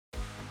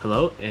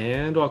Hello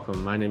and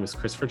welcome. My name is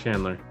Christopher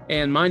Chandler.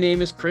 And my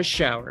name is Chris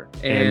Shower.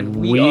 And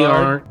we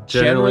are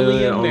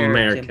generally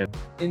American.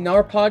 In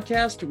our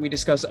podcast, we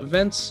discuss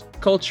events,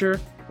 culture,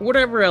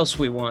 whatever else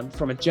we want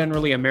from a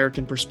generally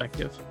American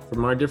perspective.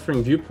 From our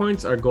differing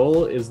viewpoints, our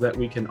goal is that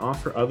we can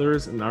offer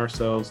others and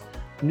ourselves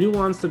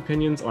nuanced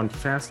opinions on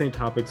fascinating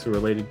topics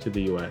related to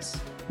the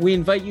U.S. We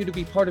invite you to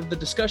be part of the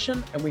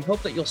discussion, and we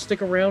hope that you'll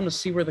stick around to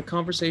see where the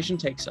conversation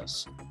takes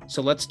us.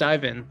 So let's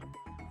dive in.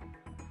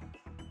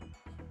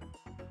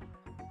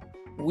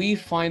 We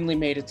finally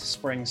made it to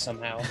spring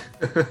somehow.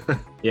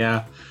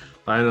 Yeah,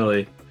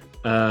 finally.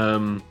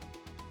 The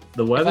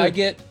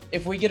weather.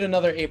 If we get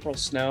another April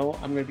snow,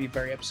 I'm going to be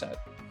very upset.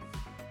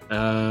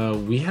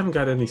 We haven't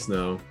got any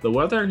snow. The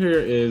weather here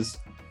is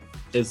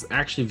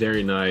actually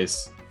very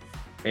nice,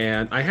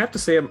 and I have to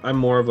say I'm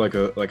more of like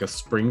a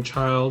spring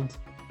child,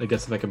 I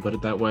guess, if I can put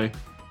it that way.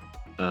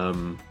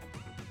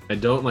 I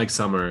don't like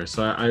summer,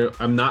 so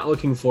I'm not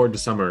looking forward to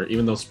summer,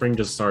 even though spring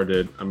just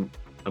started.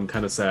 I'm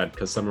kind of sad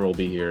because summer will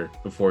be here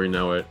before you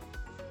know it.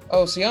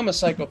 Oh, see, I'm a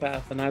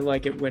psychopath, and I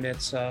like it when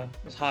it's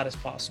as hot as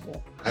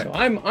possible. So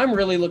I'm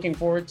really looking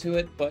forward to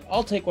it, but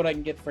I'll take what I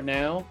can get for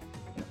now.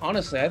 And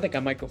honestly, I think I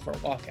might go for a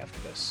walk after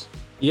this.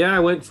 Yeah, I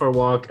went for a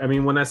walk. I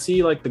mean, when I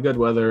see like the good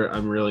weather,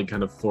 I'm really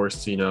kind of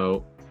forced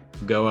to,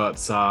 go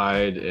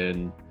outside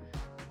and,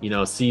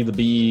 see the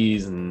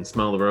bees and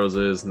smell the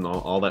roses and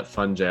all that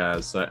fun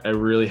jazz. So I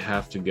really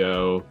have to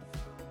go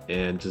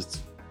and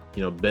just,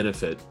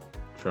 benefit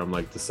from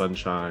like the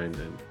sunshine.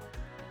 And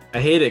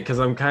I hate it because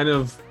I'm kind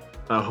of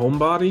a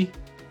homebody,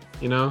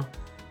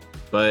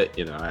 but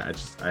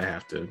I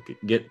have to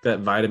get that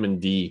vitamin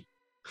D.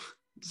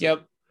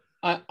 Yep.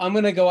 I'm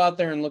gonna go out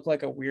there and look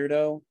like a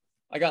weirdo.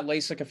 I got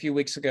LASIK a few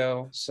weeks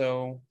ago,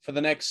 so for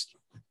the next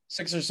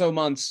 6 or so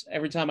months,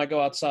 every time I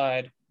go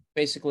outside,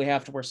 basically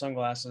have to wear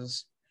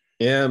sunglasses.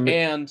 Yeah.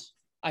 And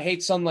I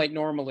hate sunlight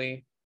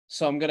normally,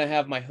 so I'm gonna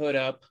have my hood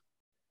up,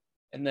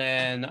 and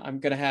then I'm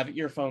gonna have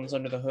earphones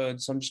under the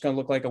hood. So I'm just gonna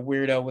look like a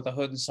weirdo with a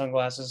hood and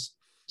sunglasses,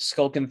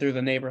 skulking through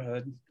the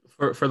neighborhood.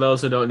 For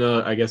those who don't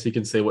know, I guess you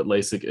can say what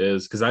LASIK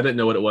is, because I didn't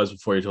know what it was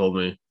before you told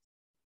me.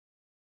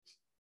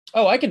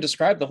 Oh, I can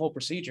describe the whole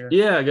procedure.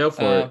 Yeah, go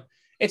for it.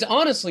 It's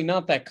honestly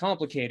not that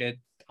complicated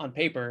on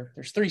paper.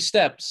 There's 3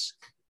 steps.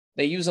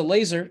 They use a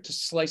laser to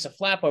slice a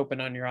flap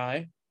open on your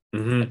eye.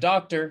 Mm-hmm. A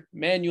doctor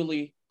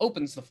manually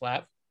opens the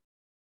flap.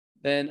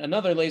 Then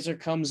another laser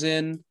comes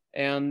in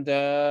and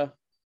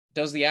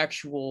does the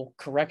actual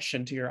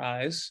correction to your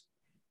eyes.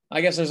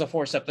 I guess there's a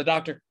 4 step. The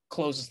doctor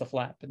closes the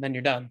flap, and then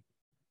you're done.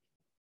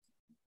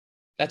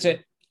 That's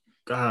it.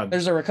 God.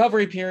 There's a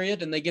recovery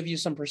period, and they give you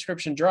some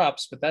prescription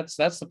drops, but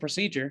that's the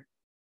procedure.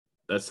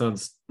 That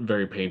sounds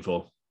very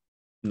painful.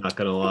 Not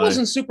gonna lie. It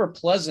wasn't super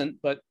pleasant,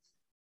 but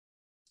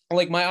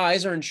like my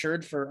eyes are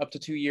insured for up to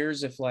 2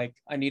 years. If like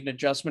I need an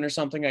adjustment or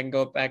something, I can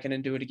go back in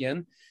and do it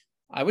again.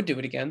 I would do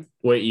it again.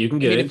 Wait, you can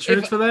get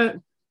insurance for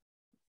that?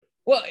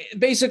 Well,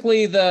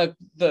 basically the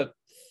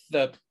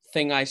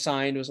thing I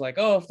signed was like,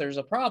 oh, if there's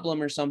a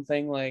problem or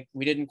something, like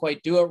we didn't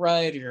quite do it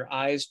right, or your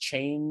eyes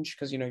change,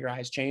 because your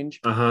eyes change.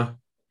 Uh-huh.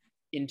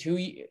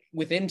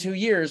 Within 2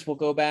 years, we'll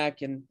go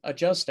back and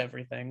adjust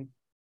everything.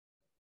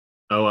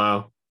 Oh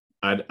wow.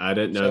 I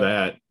didn't know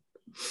that.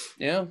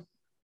 Yeah.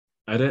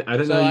 I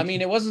didn't so, know. I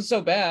mean, it wasn't so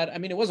bad. I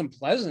mean, it wasn't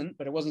pleasant,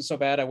 but it wasn't so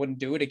bad. I wouldn't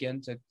do it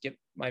again to get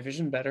my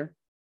vision better.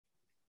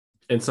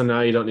 And so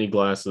now you don't need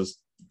glasses.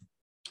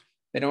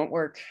 They don't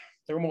work.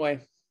 Throw them away.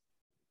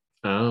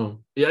 Oh.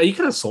 Yeah, you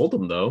could have sold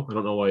them though. I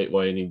don't know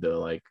why you need to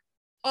like.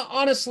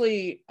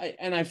 Honestly,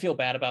 I feel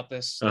bad about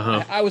this.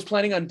 Uh-huh. I was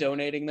planning on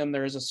donating them.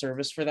 There is a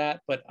service for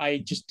that, but I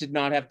just did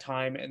not have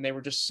time, and they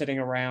were just sitting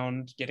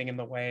around getting in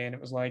the way, and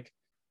it was like,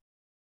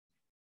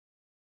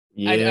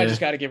 yeah. I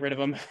just got to get rid of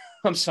them.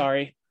 I'm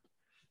sorry.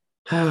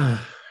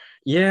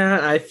 Yeah,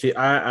 I feel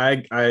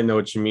I know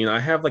what you mean. I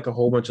have like a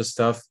whole bunch of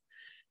stuff,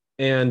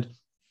 and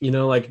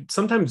like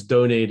sometimes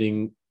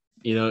donating,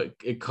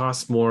 it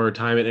costs more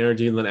time and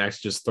energy than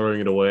actually just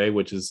throwing it away,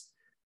 which is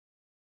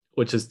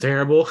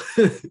terrible.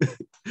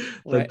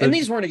 Right. And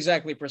these weren't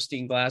exactly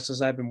pristine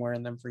glasses. I've been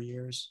wearing them for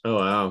years. Oh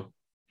wow.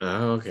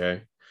 Oh,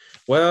 okay.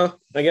 Well,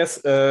 I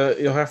guess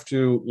you'll have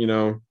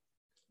to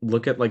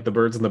look at like the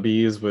birds and the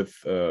bees with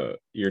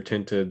your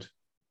tinted,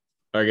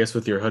 I guess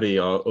with your hoodie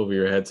all over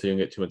your head so you don't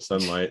get too much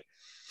sunlight.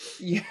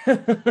 Yeah.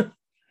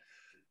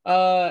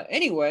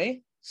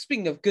 Anyway,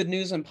 speaking of good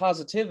news and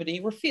positivity,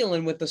 we're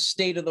feeling with the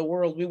state of the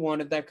world. We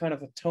wanted that kind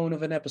of a tone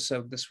of an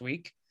episode this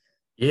week.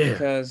 Yeah.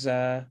 Because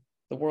the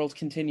world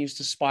continues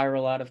to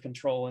spiral out of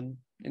control and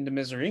into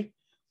misery.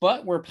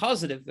 But we're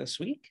positive this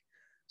week.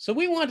 So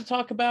we want to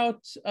talk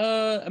about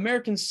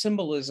American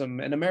symbolism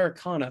and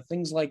Americana,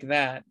 things like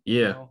that.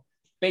 Yeah.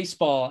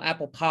 Baseball,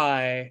 apple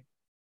pie,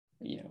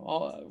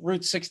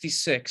 Route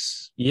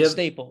 66, yep.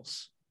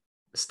 Staples.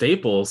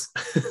 Staples?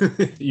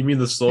 You mean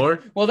the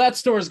store? Well, that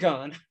store's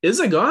gone. Is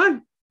it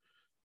gone?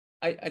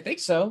 I think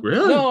so.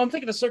 Really? No, I'm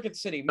thinking of Circuit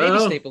City. Maybe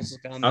Staples is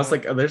gone. I was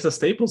like, there's a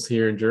Staples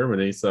here in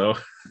Germany, so.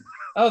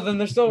 Oh, then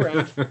they're still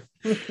around.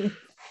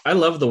 I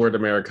love the word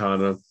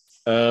Americana.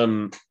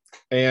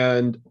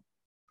 And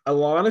a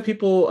lot of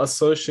people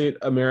associate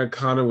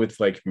Americana with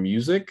like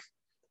music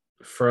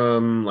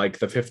from like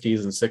the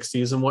 50s and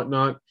 60s and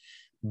whatnot.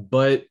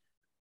 But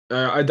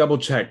I double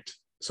checked,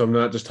 so I'm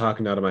not just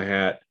talking out of my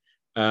hat.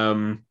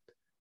 Um,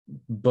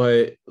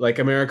 but like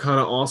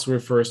Americana also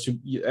refers to,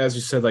 as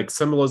you said, like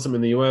symbolism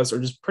in the US or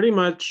just pretty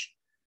much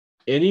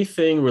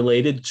anything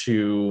related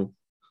to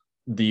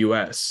the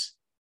US.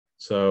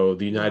 So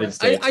the United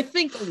Right. I States.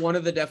 think one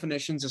of the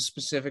definitions is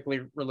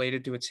specifically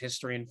related to its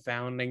history and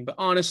founding, but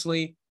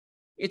honestly,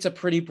 it's a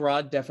pretty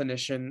broad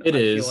definition. It I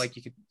feel is like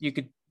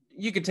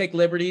you could take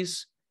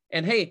liberties,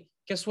 and hey,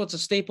 guess what's a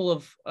staple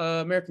of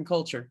American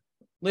culture?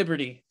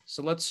 Liberty.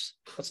 So let's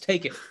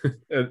take it.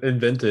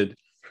 invented.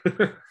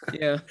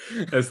 Yeah,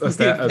 As, we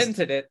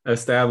invented it.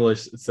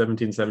 established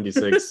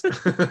 1776.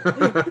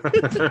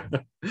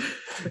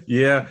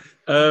 Yeah.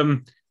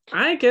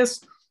 I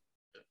guess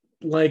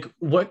like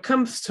what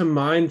comes to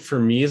mind for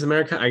me as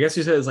American, I guess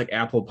you said it's like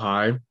apple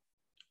pie.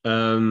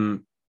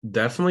 Um,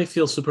 Definitely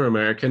feels super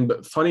American,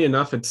 but funny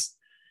enough,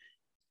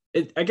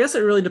 I guess it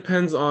really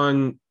depends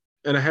on,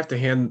 and I have to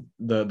hand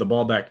the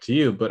ball back to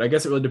you, but I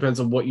guess it really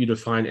depends on what you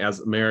define as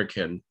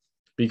American,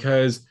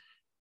 because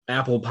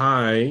apple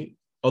pie,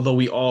 although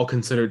we all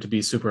consider it to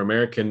be super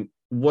American,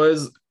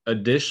 was a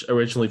dish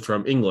originally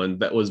from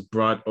England that was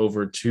brought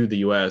over to the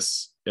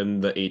US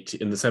in the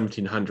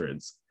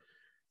 1700s.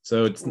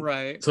 So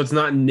Right. it's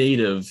not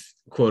native,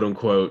 quote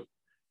unquote,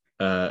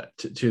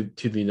 to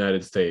the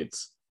United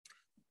States.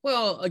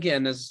 Well,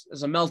 again, as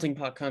a melting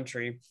pot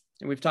country,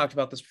 and we've talked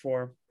about this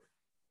before,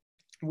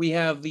 we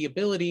have the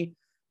ability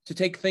to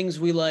take things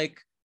we like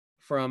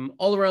from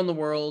all around the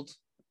world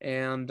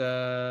and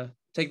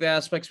take the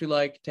aspects we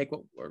like, take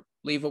what or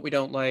leave what we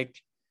don't like,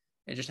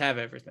 and just have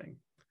everything.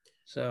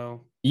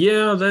 So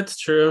Yeah, that's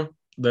true.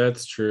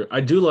 That's true.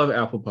 I do love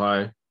apple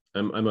pie.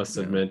 I must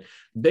yeah. admit.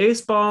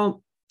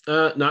 Baseball,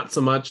 not so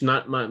much.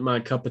 Not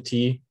my cup of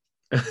tea.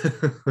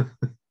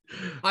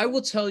 I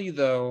will tell you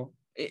though,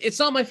 it's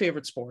not my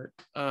favorite sport,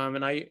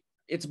 and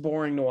it's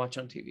boring to watch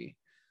on TV.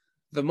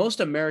 The most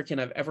American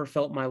I've ever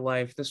felt in my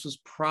life. This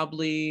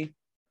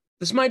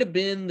might have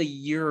been the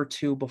year or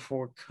two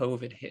before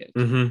COVID hit.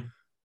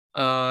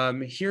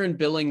 Hmm. Here in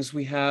Billings,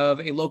 we have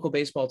a local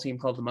baseball team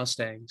called the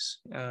Mustangs.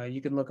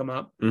 You can look them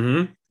up.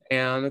 Hmm.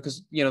 And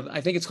because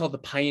I think it's called the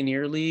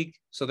Pioneer League.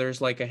 So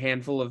there's like a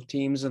handful of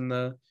teams in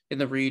the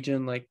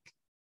region, like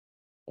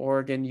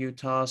Oregon,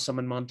 Utah, some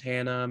in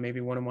Montana, maybe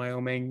one in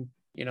Wyoming.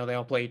 They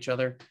all play each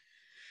other.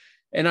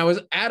 And I was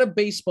at a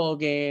baseball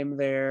game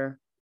there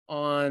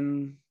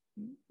on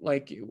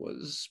like it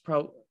was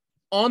probably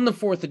on the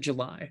 4th of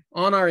July,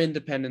 on our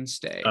Independence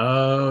Day.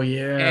 Oh And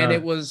yeah.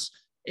 it was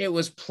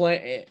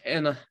play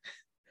and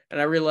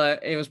I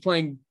realized it was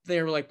playing.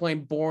 They were like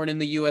playing "Born in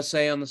the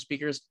USA" on the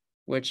speakers,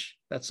 which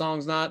that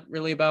song's not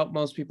really about.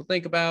 Most people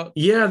think about,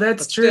 Yeah,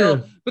 that's but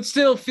true.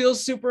 still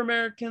feels super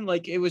American.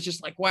 Like it was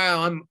just like,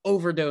 wow, I'm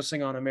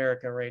overdosing on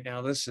America right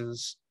now. This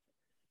is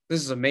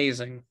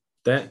amazing.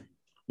 That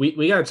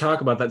we got to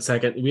talk about that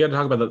second. We got to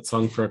talk about that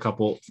song for a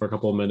couple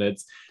of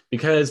minutes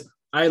because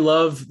I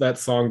love that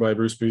song by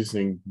Bruce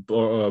Springsteen,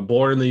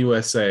 "Born in the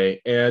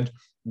USA," and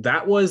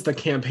that was the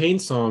campaign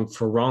song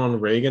for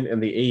Ronald Reagan in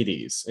the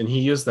 '80s, and he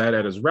used that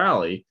at his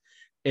rally,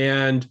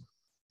 and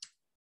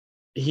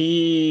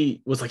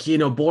he was like,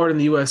 "Born in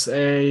the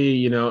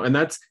USA," and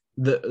that's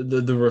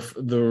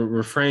the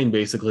refrain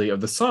basically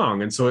of the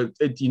song, and so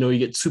you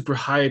get super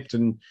hyped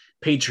and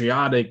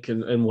patriotic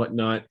and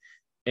whatnot,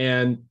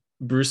 and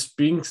Bruce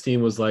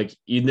Springsteen was like,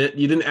 you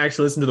didn't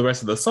actually listen to the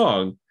rest of the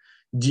song.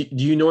 Do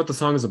you know what the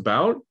song is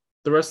about?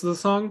 The rest of the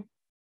song?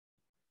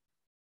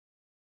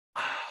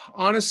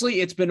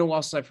 Honestly, it's been a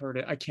while since I've heard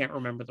it. I can't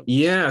remember the rest.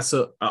 Yeah,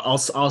 so I'll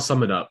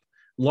sum it up.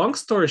 Long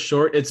story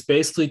short, it's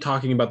basically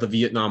talking about the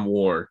Vietnam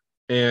War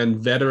and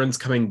veterans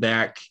coming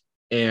back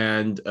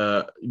and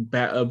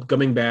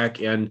coming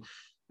back and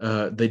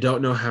they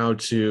don't know how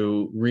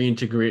to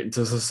reintegrate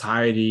into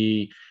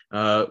society.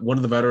 One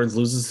of the veterans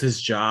loses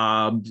his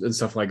job and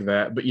stuff like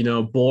that. But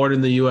born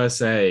in the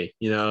USA,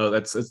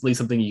 that's at least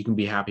something you can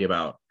be happy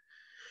about.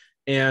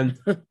 And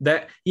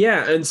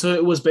yeah, and so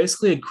it was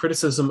basically a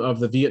criticism of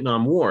the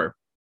Vietnam War.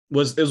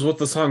 Is what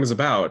the song is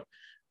about.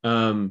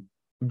 Um,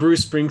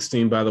 Bruce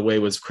Springsteen, by the way,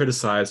 was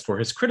criticized for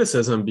his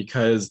criticism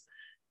because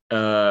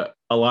a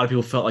lot of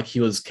people felt like he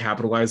was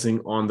capitalizing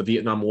on the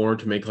Vietnam War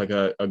to make like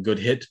a good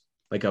hit,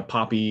 like a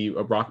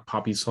rock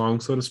poppy song,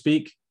 so to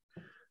speak.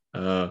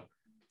 But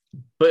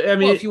I Well,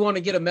 mean, if you want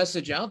to get a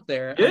message out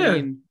there, I yeah,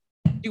 mean,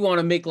 you want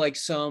to make like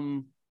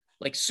some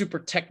like super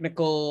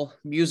technical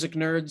music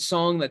nerd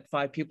song that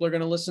 5 people are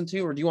going to listen to,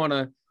 or do you want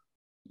to,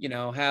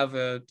 have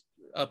a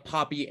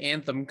poppy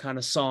anthem kind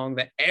of song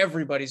that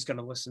everybody's going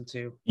to listen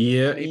to?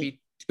 yeah. Maybe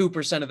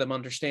 2% of them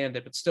understand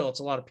it, but still, it's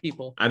a lot of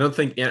people. I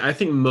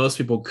think most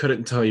people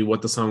couldn't tell you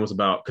what the song was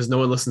about because no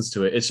one listens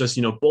to it. It's just,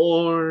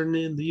 born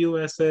in the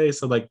USA.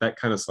 So like that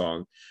kind of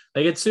song,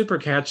 like it's super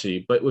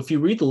catchy, but if you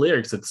read the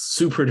lyrics, it's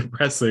super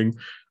depressing.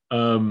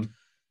 Um,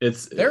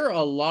 There are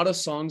a lot of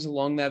songs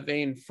along that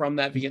vein from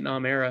that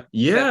Vietnam era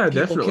yeah, that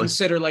people definitely.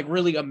 consider like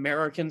really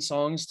American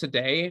songs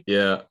today,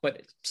 Yeah.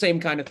 but same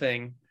kind of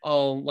thing.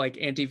 All like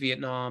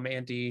anti-Vietnam,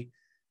 anti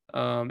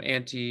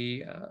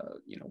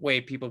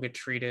way people get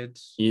treated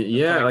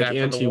Yeah, coming like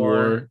back from the war.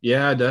 anti-war.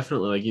 Yeah,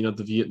 definitely. Like,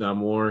 the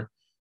Vietnam War.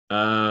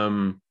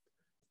 Um,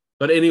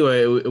 but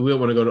anyway, we don't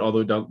want to go all the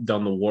way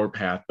down the war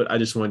path, but I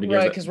just wanted to give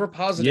Right, that. because we're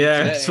positive Yeah,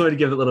 I just today. wanted to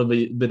give it a little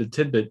bit of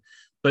tidbit.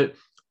 But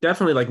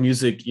definitely like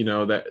music,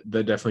 that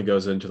definitely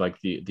goes into like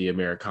the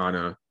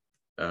Americana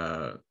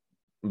uh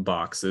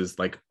boxes,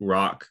 like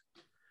rock.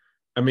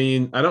 I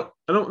mean, I don't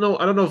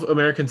know if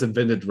Americans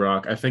invented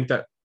rock. I think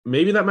that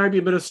maybe that might be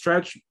a bit of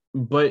stretch,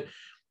 but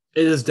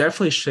it has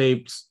definitely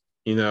shaped,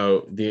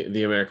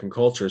 the American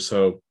culture.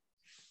 So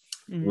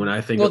when Mhm.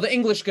 I think Well, of, the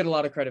English get a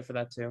lot of credit for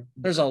that too.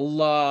 There's a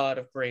lot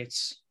of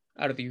greats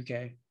out of the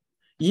UK.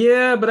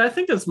 yeah, but I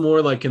think that's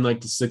more like in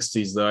like the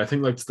 60s though. I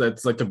think like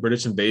that's like the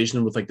British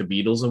invasion with like the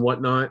Beatles and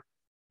whatnot.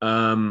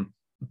 Um,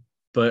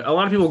 but a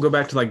lot of people go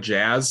back to like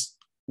jazz,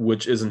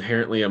 which is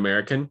inherently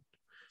American,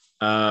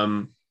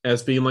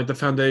 as being like the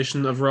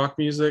foundation of rock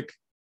music.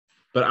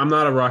 But I'm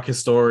not a rock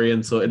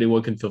historian, so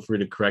anyone can feel free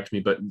to correct me.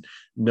 But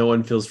no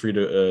one feels free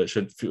to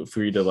should feel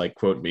free to like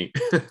quote me.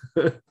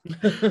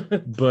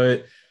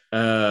 but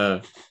uh,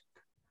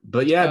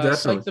 but yeah, Psych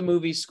definitely. the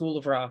movie School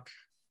of Rock.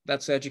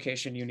 That's the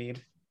education you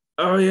need.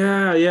 Oh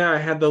yeah, yeah. I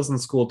had those in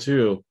school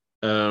too.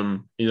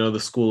 The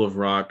School of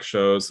Rock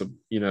shows.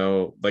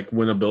 Like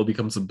when a bill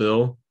becomes a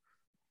bill.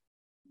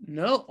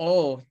 No,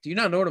 oh, do you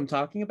not know what I'm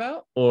talking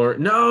about? Or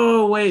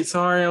no, wait,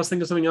 sorry, I was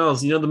thinking of something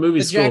else. The movie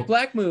The Jack School.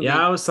 Black Yeah, I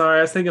movie. was sorry.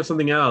 I was thinking of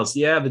something else.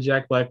 Yeah, the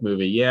Jack Black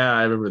movie. Yeah,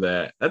 I remember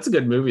that. That's a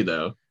good movie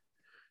though.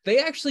 They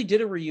actually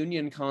did a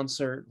reunion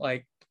concert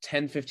like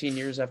 10, 15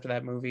 years after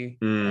that movie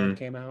Mm,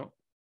 came out.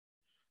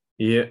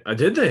 yeah,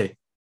 did they?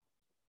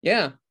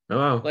 Yeah, Oh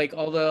wow. like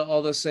all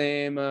the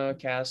same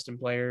cast and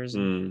players,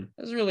 and Mm,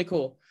 it was really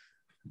cool.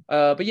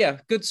 But yeah,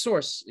 good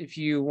source if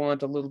you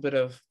want a little bit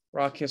of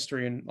rock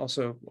history and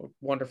also a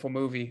wonderful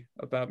movie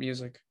about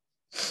music.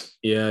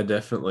 yeah,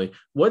 definitely.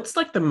 What's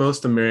like the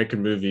most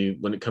American movie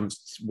when it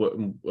comes to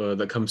what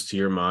that comes to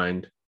your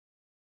mind?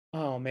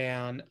 Oh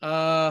man.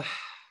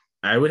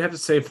 I would have to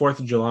say Fourth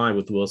of July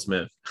with Will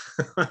Smith.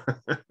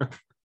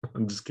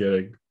 I'm just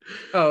kidding.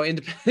 Oh, Yeah,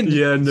 Independence.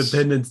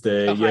 Independence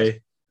Day. God.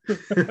 Yay.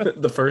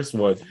 The first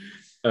one.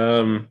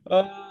 Um,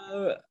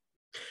 uh,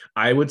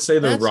 I would say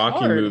the that's Rocky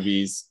hard.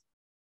 movies.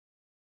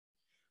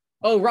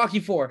 Oh, Rocky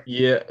Four.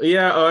 Yeah,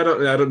 yeah. Oh, I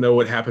don't know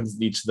what happens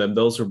in each of them.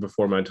 Those were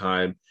before my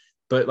time.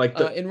 But like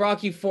In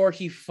Rocky Four,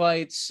 he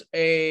fights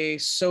a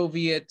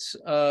Soviet,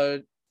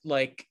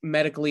 like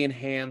medically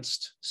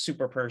enhanced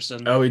super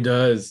person. oh, he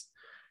does.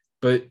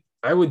 But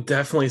I would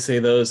definitely say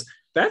those.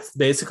 That's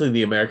basically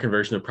the American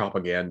version of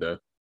propaganda.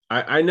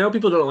 I know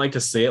people don't like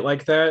to say it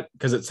like that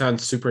because it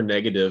sounds super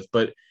negative,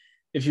 but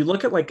if you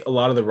look at like a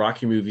lot of the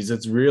Rocky movies,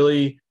 it's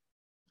really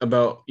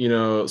about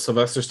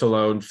Sylvester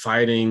Stallone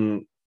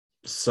fighting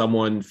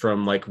someone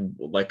from like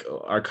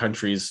our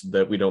countries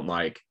that we don't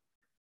like,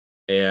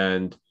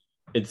 and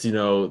it's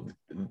the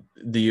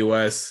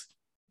U.S.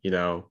 You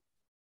know,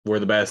 we're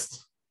the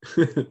best.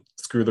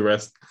 Screw the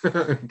rest,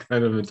 kind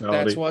of That's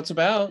mentality. what it's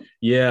about. I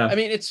Yeah,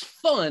 mean, it's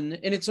fun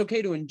and it's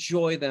okay to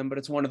enjoy them, but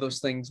it's one of those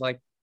things like,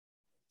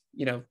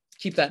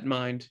 keep that in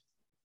mind.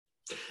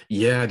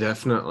 yeah,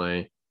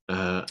 definitely.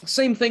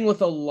 Same thing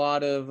with a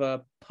lot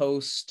of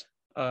post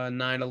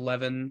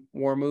 9/11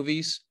 war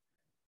movies.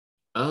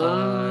 They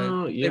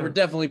were Yeah.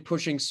 definitely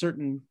pushing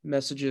certain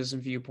messages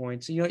and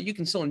viewpoints. You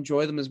can still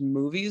enjoy them as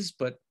movies,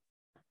 but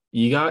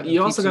You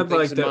keep also some got things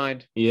like in that.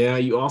 mind. Yeah,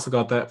 you also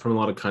got that from a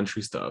lot of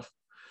country stuff.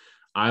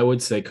 I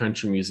would say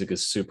country music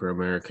is super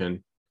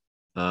American.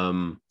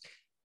 Um,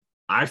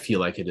 I feel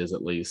like it is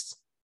at least.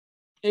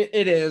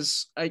 It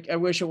is. I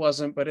wish it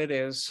wasn't, but it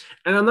is.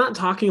 And I'm not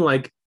talking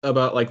like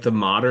about like the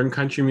modern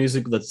country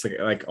music that's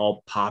like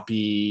all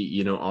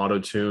poppy,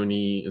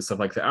 auto-tuney and stuff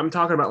like that. I'm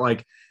talking about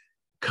like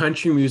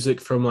country music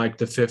from like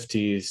the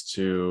 50s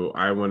to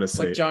I want to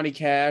Like say Johnny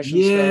Cash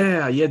and stuff.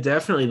 yeah, yeah,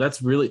 definitely.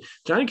 That's really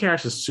Johnny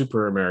Cash is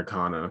super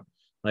Americana.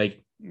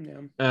 Like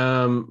Yeah.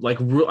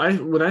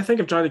 when I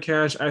think of Johnny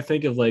Cash, I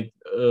think of like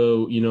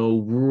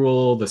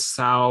rural, the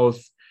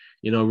South,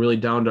 really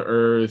down to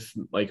earth,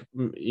 like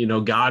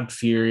God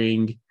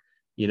fearing,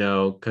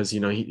 because he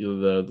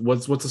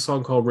what's the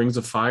song called, Rings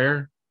of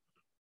Fire.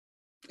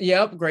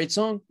 Yep. Great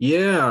song.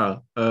 Yeah.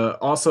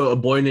 Also A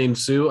Boy Named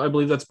Sue, I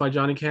believe that's by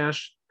Johnny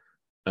Cash.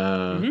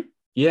 Uh, Hmm.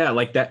 yeah,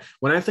 like that.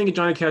 When I think of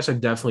Johnny Cash, I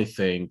definitely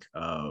think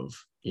of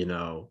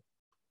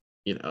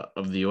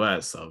of the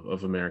U.S.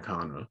 of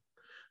Americana.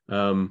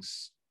 Um,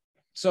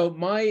 So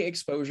my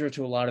exposure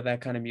to a lot of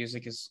that kind of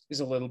music is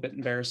a little bit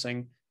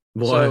embarrassing.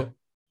 what? So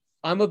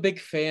I'm a big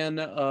fan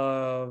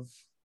of,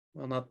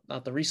 well,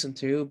 not the recent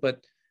two,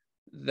 but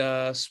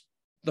the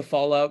the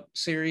Fallout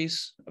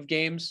series of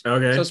games. So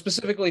Okay.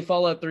 specifically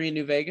Fallout 3 in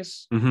New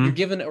Vegas, you're Mm-hmm.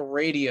 given a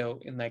radio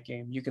in that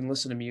game. You can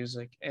listen to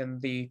music, and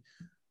the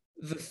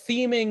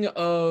theming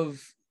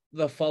of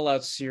the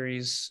Fallout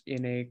series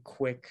in a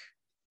quick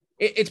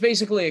it's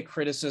basically a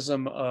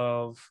criticism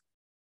of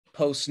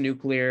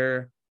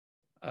post-nuclear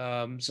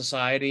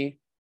society,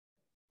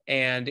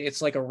 and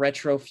it's like a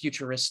retro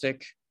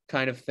futuristic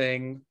kind of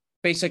thing.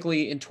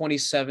 Basically, in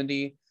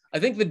 2070, I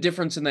think the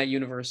difference in that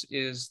universe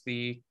is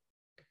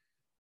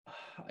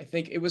I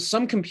think it was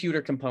some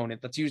computer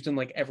component that's used in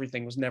like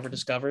everything was never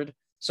discovered.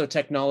 So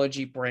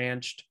technology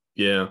branched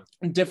Yeah.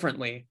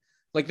 differently.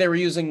 Like they were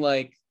using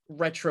like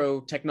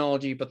retro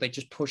technology, but they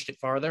just pushed it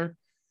farther.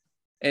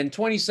 And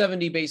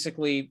 2070,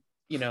 basically,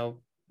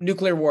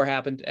 nuclear war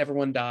happened,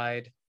 everyone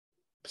died.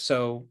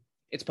 So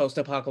it's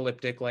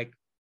post-apocalyptic, like,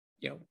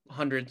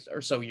 hundreds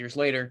or so years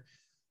later.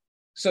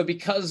 So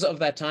because of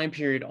that time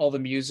period, all the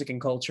music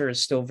and culture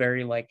is still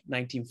very like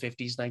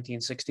 1950s,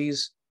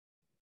 1960s.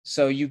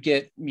 So you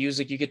get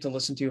music you get to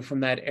listen to from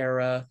that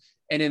era.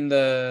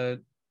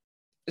 And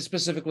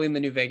specifically in the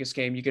New Vegas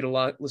game, you get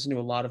listen to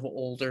a lot of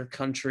older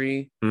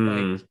country.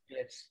 Mm.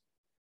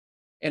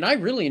 And I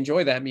really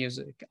enjoy that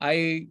music.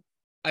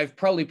 I've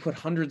probably put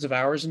hundreds of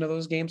hours into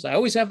those games. I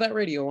always have that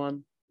radio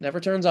on, never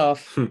turns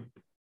off.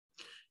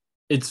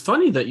 It's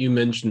funny that you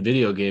mentioned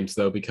video games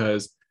though,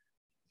 because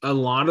a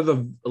lot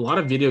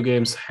of video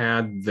games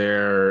had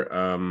their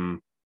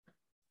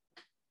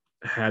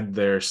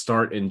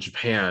start in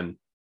Japan,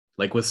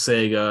 like with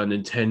Sega,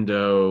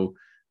 Nintendo,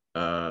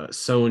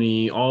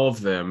 Sony, all of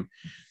them.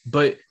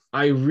 But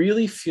I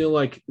really feel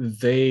like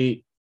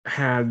they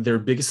had their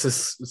biggest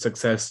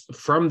success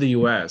from the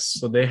US.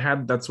 So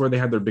that's where they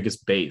had their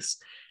biggest base.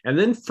 And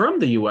then from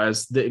the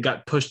US, they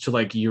got pushed to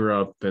like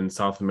Europe and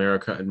South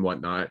America and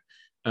whatnot.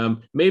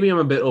 Maybe I'm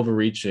a bit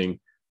overreaching,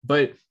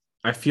 but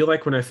I feel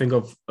like when I think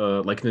of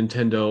like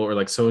Nintendo or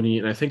like Sony,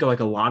 and I think of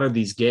like a lot of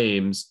these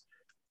games,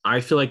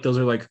 I feel like those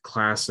are like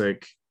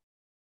classic,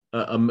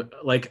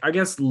 like I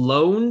guess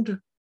loaned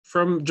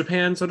from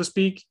Japan, so to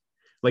speak,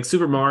 like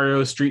Super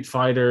Mario, Street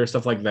Fighter,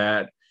 stuff like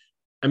that.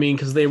 I mean,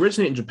 because they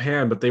originate in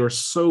Japan, but they were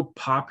so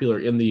popular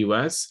in the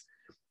US,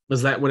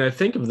 is that when I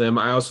think of them,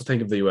 I also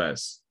think of the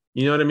US.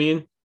 You know what I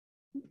mean?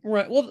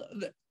 Right. Well,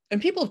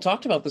 and people have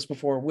talked about this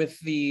before with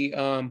the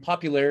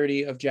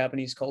popularity of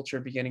Japanese culture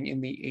beginning in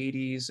the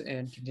 80s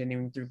and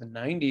continuing through the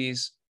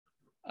 90s.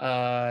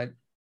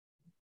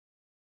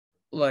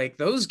 Like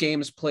those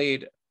games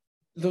played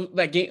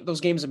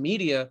those games of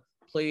media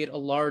played a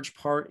large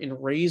part in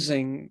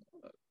raising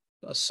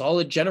a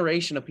solid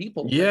generation of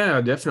people that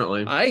Yeah,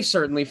 definitely. I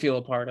certainly feel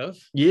a part of.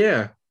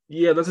 Yeah,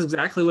 yeah, that's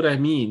exactly what I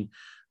mean.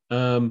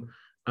 Um,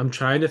 I'm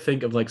trying to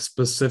think of like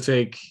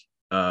specific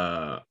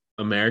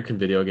American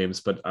video games,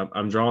 but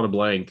I'm drawing a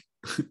blank.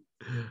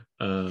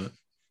 uh,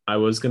 I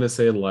was gonna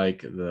say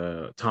like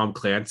the Tom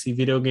Clancy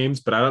video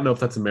games, but I don't know if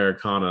that's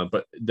Americana,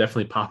 but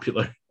definitely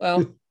popular.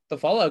 Well, the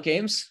Fallout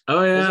games,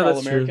 Oh those yeah, are all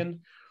that's true.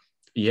 American.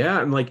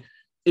 Yeah, and like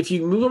if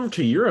you move over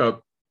to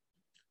Europe,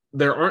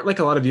 there aren't like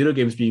a lot of video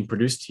games being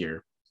produced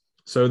here.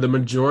 So the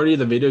majority of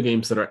the video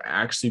games that are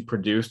actually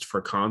produced for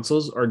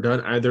consoles are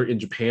done either in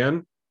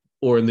Japan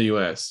or in the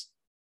US,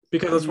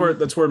 because Mhm.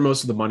 that's where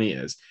most of the money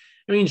is.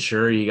 I mean,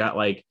 sure, you got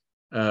like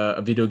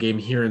a video game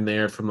here and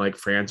there from like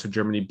France or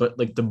Germany, but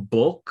like the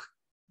bulk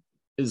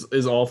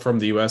is all from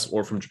the US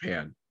or from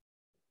Japan.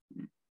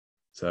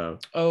 So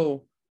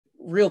Oh,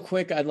 real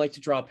quick, I'd like to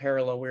draw a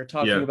parallel. We were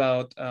talking yeah,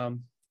 about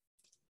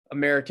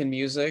American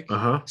music.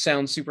 uh-huh.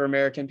 Sounds super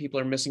American. People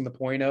are missing the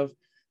point of.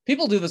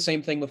 People do the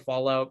same thing with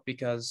Fallout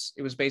because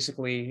it was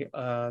basically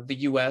the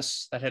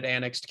US that had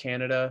annexed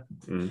Canada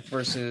Mm.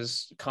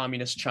 versus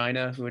communist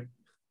China, who had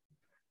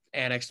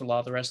annexed a lot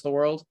of the rest of the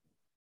world.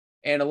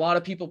 And a lot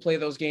of people play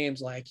those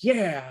games like,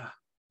 yeah,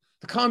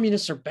 the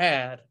communists are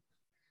bad.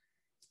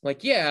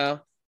 Like, yeah,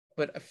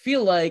 but I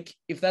feel like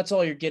if that's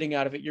all you're getting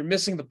out of it, you're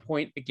missing the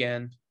point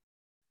again.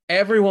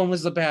 Everyone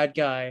was the bad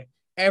guy.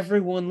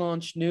 Everyone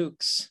launched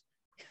nukes.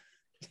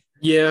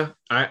 Yeah,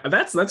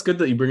 that's good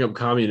that you bring up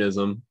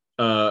communism,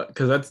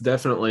 because that's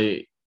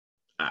definitely,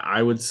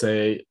 I would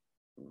say,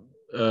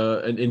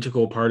 an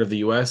integral part of the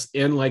US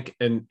in like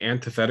an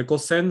antithetical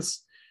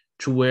sense,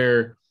 to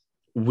where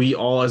we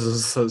all as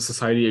a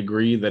society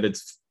agree that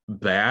it's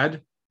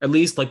bad, at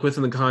least like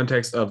within the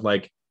context of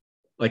like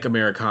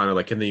Americana,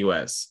 like in the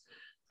US.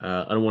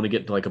 I don't want to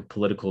get into like a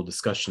political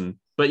discussion,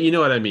 but you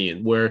know what I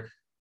mean, where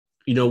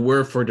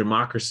we're for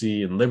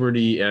democracy and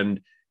liberty,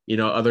 and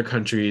other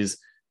countries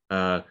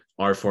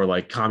are for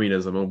like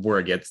communism, and we're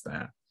against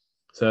that.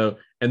 So,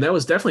 and that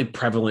was definitely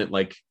prevalent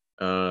like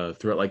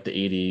throughout like the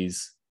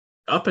 80s,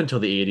 up until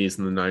the 80s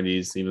and the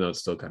 90s, even though it's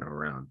still kind of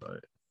around.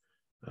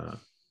 But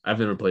I've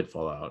never played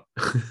Fallout.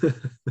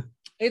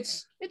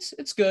 It's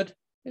good.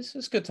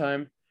 It's good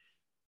time.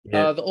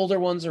 Yeah. The older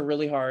ones are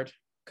really hard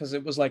because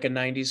it was like a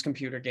 90s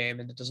computer game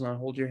and it does not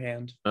hold your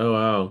hand. Oh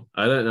wow,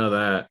 I didn't know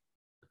that.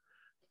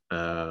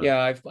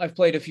 Yeah, I've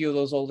played a few of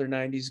those older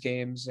 90s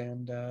games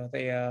and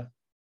they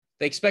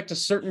expect a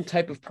certain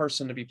type of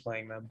person to be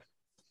playing them.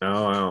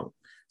 Oh wow.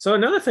 So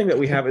another thing that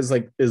we have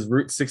is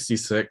Route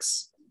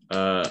 66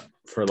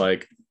 for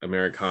like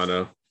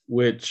Americana,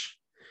 which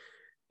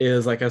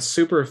is like a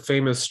super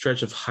famous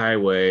stretch of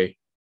highway,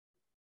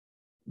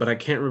 but I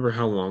can't remember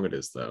how long it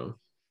is though.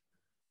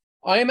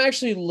 I am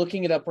actually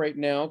looking it up right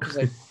now because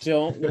I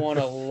don't want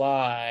to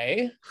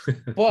lie.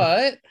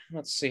 But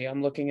let's see.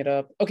 I'm looking it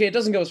up. Okay, it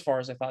doesn't go as far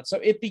as I thought. So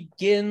it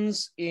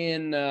begins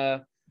in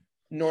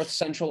north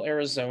central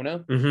Arizona,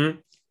 Mm-hmm.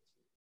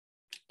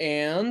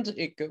 and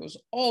it goes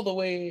all the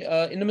way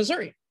into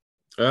Missouri.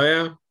 Oh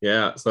yeah,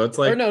 yeah. So it's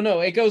Or like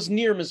no, it goes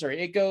near Missouri.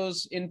 It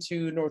goes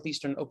into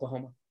northeastern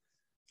Oklahoma.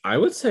 I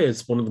would say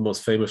it's one of the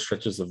most famous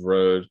stretches of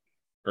road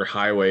or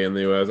highway in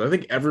the U.S. I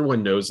think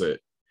everyone knows it.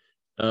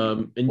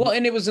 Well, And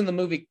and it was in the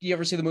movie. You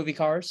ever see the movie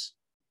Cars?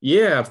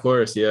 yeah, of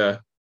course, yeah.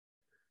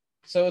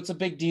 So it's a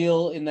big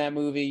deal in that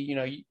movie.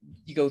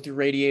 You go through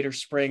Radiator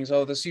Springs.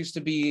 Oh, this used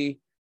to be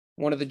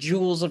one of the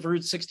jewels of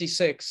Route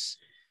 66.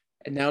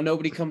 And now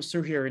nobody comes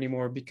through here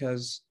anymore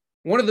because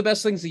one of the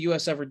best things the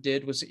US ever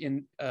did was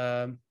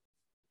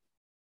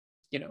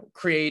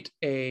create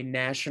a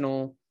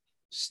national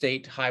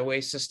state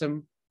highway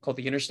system called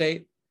the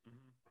interstate.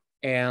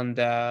 And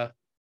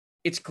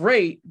it's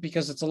great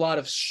because it's a lot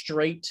of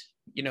straight,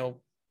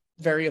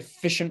 very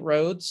efficient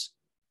roads,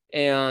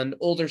 and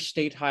older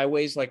state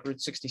highways like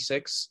Route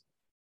 66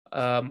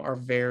 are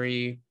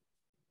very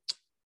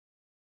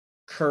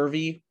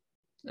curvy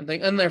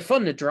and they're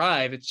fun to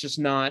drive. It's just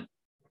not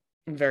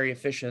very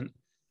efficient.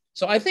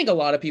 So I think a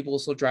lot of people will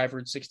still drive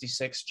Route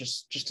 66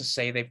 just to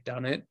say they've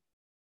done it.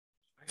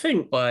 I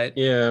think, But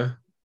yeah,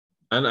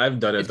 and I've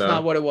done it it's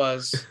not though. what it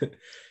was.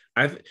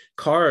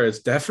 Cars,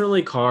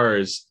 definitely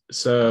cars.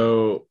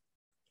 So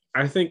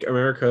I think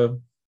America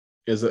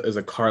is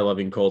a car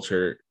loving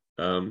culture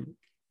to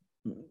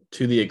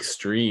the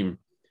extreme.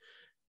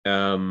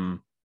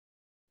 Um,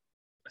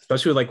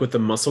 Especially like with the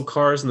muscle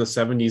cars in the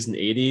 70s and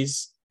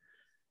 80s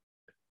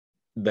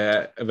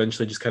that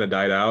eventually just kind of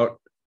died out.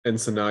 And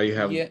so now you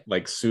have Yeah.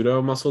 like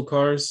pseudo muscle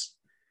cars.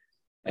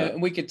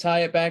 And we could tie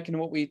it back into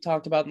what we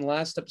talked about in the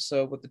last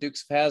episode with the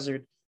Dukes of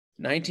Hazzard.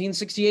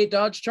 1968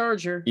 Dodge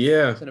Charger.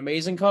 Yeah. It's an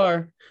amazing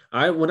car.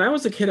 When I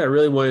was a kid, I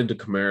really wanted a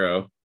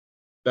Camaro.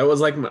 That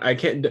was like I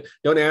can't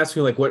don't ask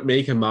me like what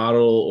make and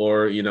model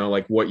or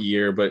like what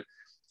year, but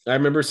I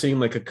remember seeing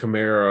like a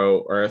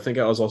Camaro, or I think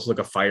I was also like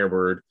a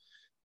Firebird,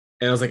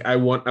 and I was like, I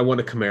want a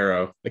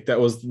Camaro. Like that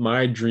was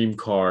my dream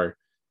car.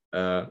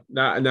 Now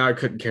I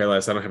couldn't care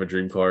less. I don't have a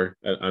dream car.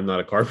 I'm not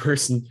a car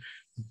person,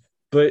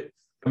 but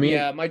I mean,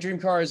 Yeah, my dream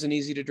car is an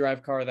easy to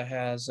drive car that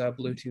has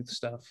Bluetooth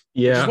stuff,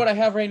 which is yeah, what I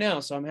have right now.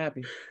 So I'm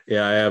happy.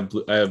 yeah. I have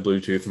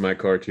Bluetooth in my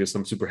car too, so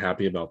I'm super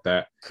happy about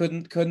that.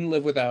 Couldn't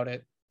live without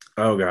it.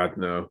 Oh God,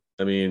 no.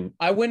 I mean,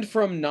 I went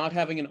from not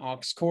having an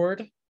aux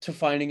cord to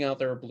finding out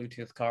there were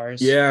Bluetooth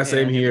cars, yeah,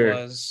 same and here.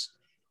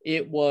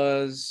 it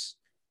was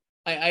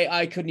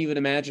I couldn't even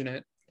imagine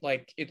it.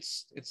 Like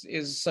it's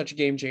is such a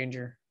game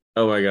changer.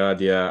 Oh my God,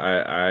 yeah.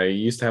 I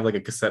used to have like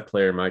a cassette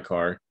player in my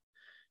car,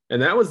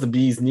 and that was the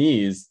bee's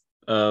knees.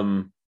 I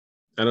don't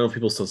know if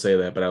people still say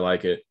that, but I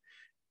like it.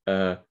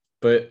 Uh,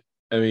 but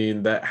I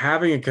mean that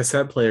having a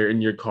cassette player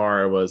in your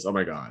car was, oh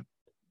my God,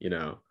 you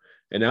know.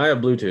 And now I have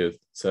Bluetooth,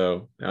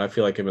 so now I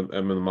feel like I'm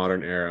in the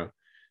modern era.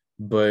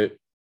 But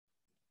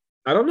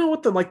I don't know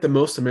what the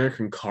most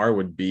American car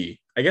would be.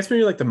 I guess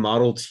maybe like the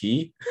Model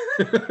T.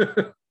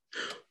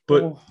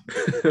 But Oh,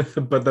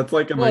 but that's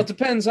like in well, it like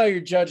depends how you're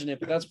judging it,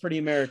 but that's pretty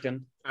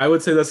American. I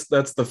would say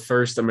that's the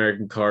first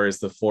American car is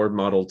the Ford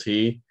Model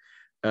T.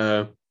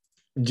 Uh,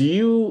 do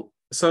you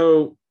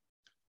so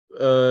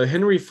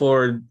Henry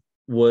Ford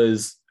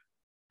was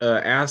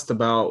asked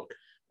about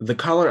the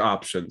color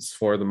options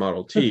for the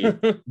Model T.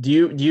 Do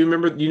you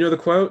remember? Do you know the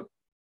quote?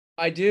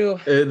 I do.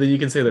 Then you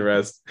can say the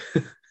rest.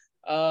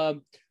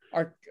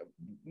 Our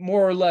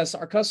more or less,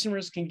 our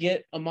customers can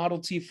get a Model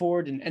T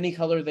Ford in any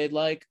color they'd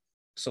like,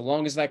 so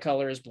long as that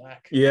color is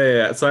black. Yeah,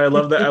 yeah. So I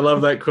love that. I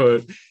love that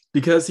quote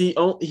because he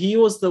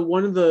was the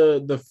one of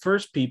the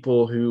first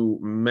people who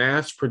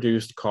mass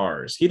produced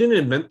cars. He didn't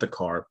invent the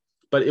car,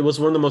 but it was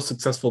one of the most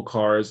successful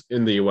cars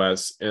in the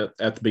U.S.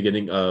 at the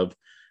beginning of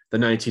the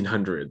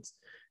 1900s.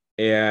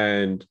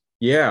 And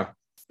yeah,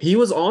 he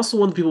was also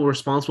one of the people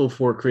responsible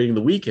for creating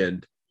the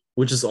weekend,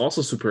 which is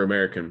also super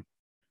American.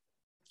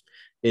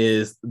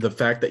 Is the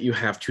fact that you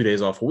have 2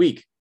 days off a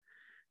week,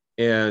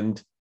 and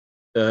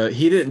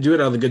he didn't do it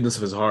out of the goodness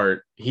of his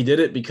heart. He did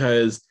it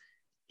because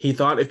he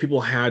thought if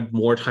people had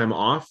more time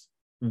off,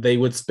 they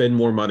would spend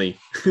more money.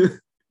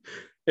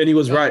 And he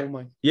was Oh right.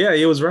 my. Yeah,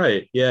 he was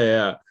right. Yeah,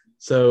 yeah.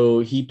 So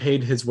he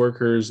paid his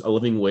workers a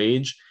living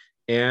wage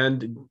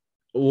and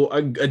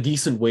a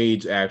decent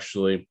wage,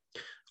 actually.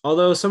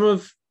 Although some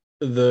of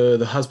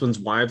the husbands'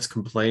 wives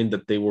complained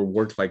that they were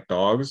worked like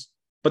dogs,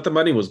 but the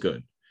money was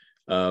good.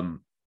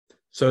 Um,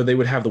 so they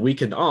would have the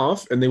weekend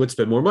off and they would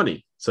spend more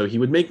money. So he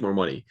would make more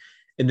money.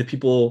 And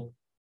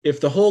if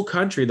the whole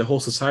country, the whole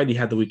society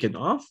had the weekend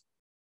off,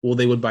 well,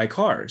 they would buy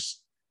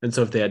cars. And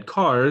so if they had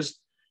cars,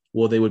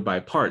 well, they would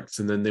buy parts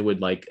and then they would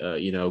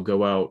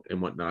go out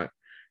and whatnot.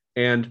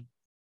 And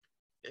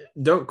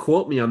don't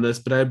quote me on this,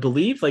 but I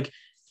believe like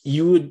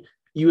the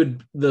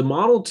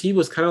Model T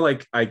was kind of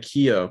like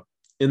IKEA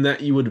in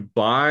that you would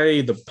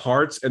buy the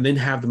parts and then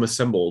have them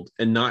assembled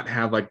and not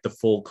have like the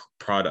full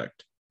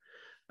product.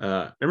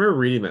 I remember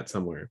reading that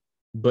somewhere,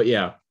 but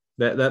yeah,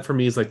 That for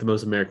me is like the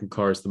most American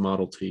car is the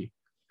Model T.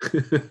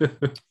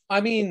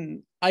 I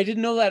mean, I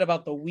didn't know that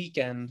about the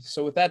Weekend.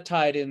 So with that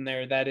tied in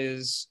there, that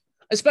is,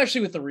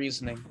 especially with the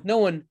reasoning. No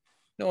one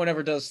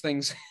ever does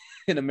things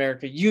in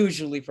America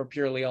usually for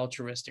purely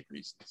altruistic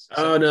reasons.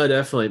 Oh So no,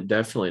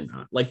 definitely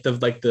not. Like the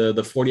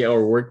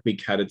 40-hour work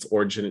week had its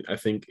origin, I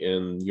think,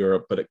 in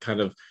Europe, but it kind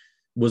of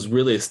was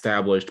really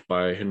established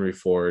by Henry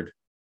Ford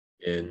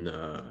in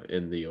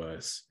the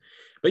US.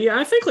 But yeah,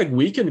 I think like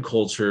weekend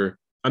culture,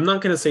 I'm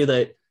not gonna say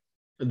that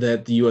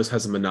the US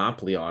has a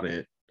monopoly on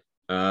it.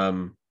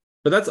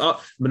 But that's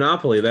all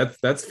Monopoly,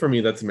 that's for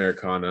me, that's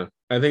Americana.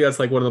 I think that's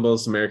like one of the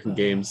most American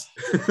games.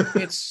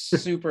 it's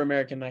super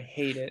American. I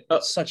hate it. Oh,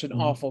 It's such an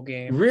awful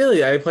game.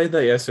 really? I played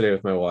that yesterday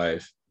with my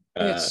wife.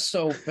 It's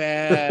Uh, so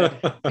bad.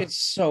 It's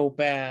so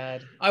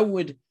bad. I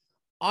would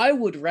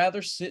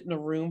rather sit in a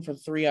room for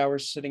 3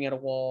 hours sitting at a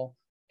wall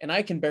and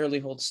I can barely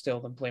hold still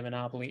than play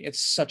Monopoly. It's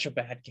such a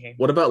bad game.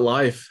 what about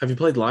Life? Have you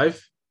played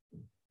Life?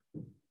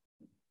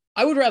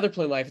 I would rather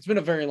play Life. It's been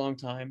a very long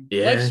time.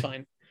 Life's Yeah.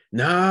 fine.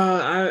 No,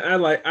 I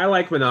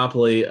like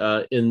Monopoly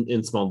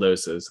in small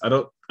doses.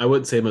 I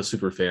wouldn't say I'm a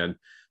super fan,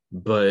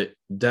 but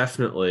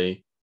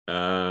definitely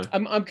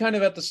I'm kind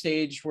of at the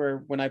stage where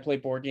when I play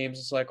board games,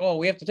 it's like, oh,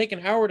 we have to take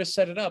an hour to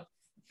set it up,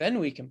 then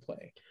we can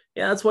play.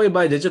 yeah, that's why you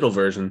buy a digital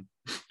version.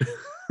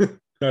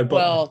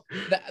 Well,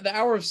 the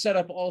hour of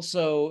setup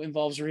also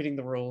involves reading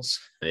the rules.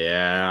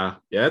 Yeah,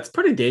 it's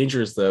pretty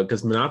dangerous though,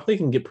 because Monopoly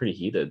can get pretty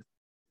heated.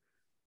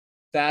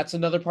 That's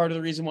another part of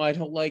the reason why I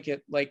don't like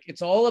it. Like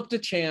it's all up to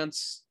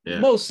chance, Yeah.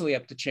 mostly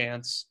up to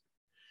chance.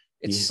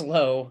 It's Yeah.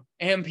 slow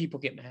and people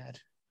get mad.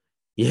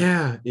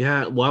 Yeah.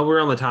 While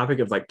we're on the topic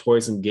of like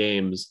toys and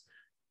games,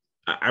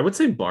 I would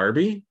say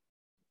Barbie.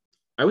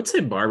 I would say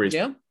Barbie's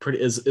Yeah.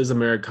 pretty is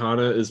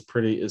Americana is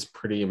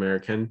pretty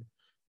American.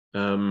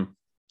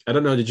 I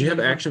don't know. Did you have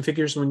Mhm. action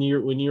figures when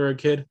you were a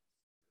kid?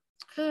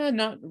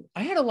 Not.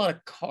 I had a lot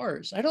of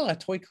cars. I had a lot of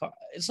toy cars.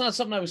 It's not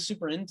something I was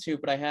super into,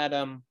 but I had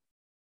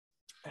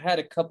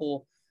a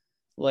couple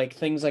like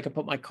things I could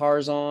put my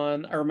cars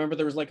on. I remember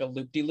there was like a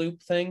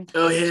loop-de-loop thing.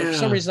 Oh So for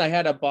some yeah, reason I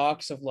had a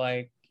box of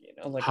like,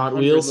 like a Hot hundred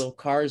Wheels. little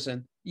cars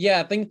and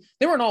yeah, they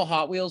weren't all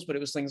Hot Wheels, but it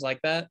was things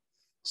like that.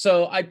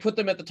 So I'd put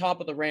them at the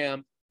top of the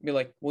ramp and be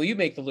like, will you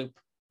make the loop?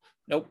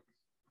 Nope.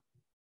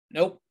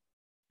 Nope.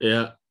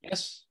 Yeah,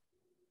 Yes.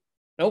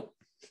 Nope.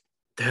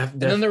 def,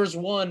 And then def, there was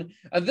one.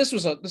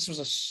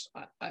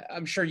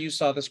 I'm sure you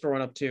saw this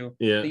growing up too.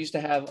 yeah. They used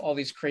to have all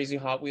these crazy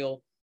Hot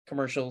Wheel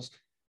commercials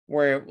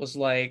where it was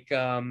like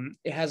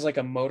it has like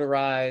a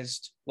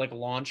motorized like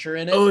launcher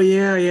in it. Oh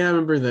yeah, I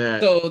remember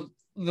that. So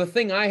the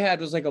thing I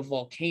had was like a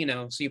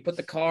volcano. So you put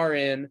the car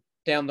in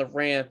down the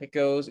ramp, it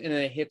goes and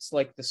then it hits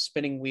like the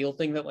spinning wheel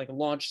thing that like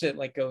launched it,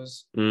 like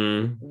goes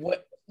Mm.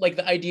 what like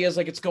the idea is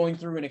like it's going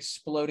through an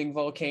exploding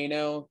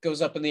volcano,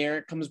 goes up in the air,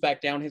 it comes back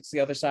down, hits the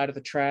other side of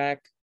the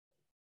track.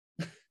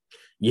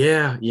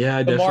 Yeah, I The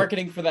definitely.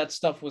 marketing for that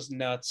stuff was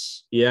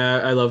nuts. Yeah,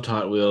 I loved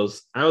Hot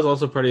Wheels. I was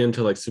also pretty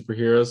into like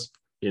superheroes.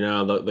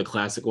 The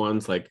classic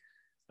ones like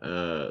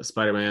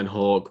Spider-Man,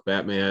 Hulk,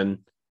 Batman,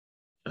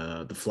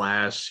 the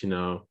Flash. And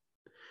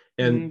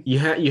Mhm. you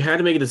had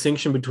to make a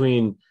distinction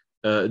between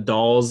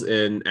dolls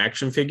and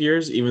action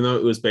figures, even though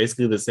it was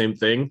basically the same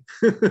thing.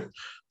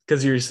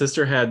 Because your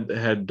sister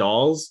had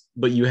dolls,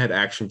 but you had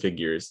action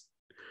figures.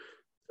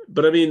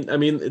 But I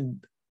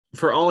mean,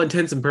 for all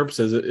intents and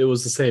purposes, it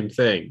was the same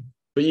thing.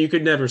 But you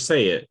could never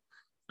say it.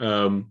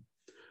 Um,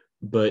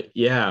 but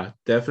yeah,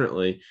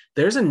 definitely.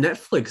 There's a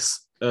Netflix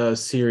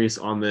series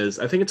on this.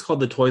 I think it's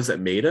called The Toys That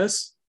Made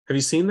Us. Have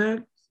you seen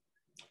that?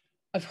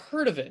 I've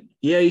heard of it.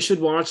 Yeah, you should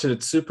watch it.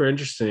 It's super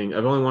interesting.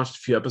 I've only watched a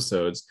few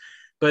episodes,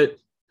 but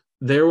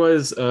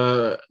there's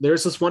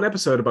this one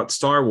episode about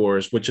Star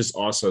Wars, which is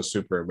also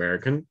super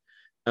American.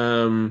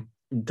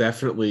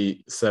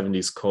 Definitely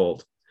 70s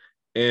cult.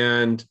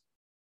 And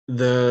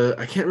the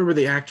I can't remember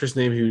the actor's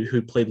name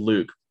who played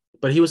Luke,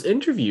 but he was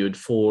interviewed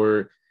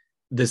for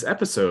this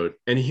episode,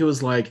 and he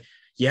was like,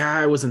 "Yeah,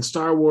 I was in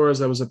Star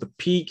Wars. I was at the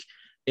peak,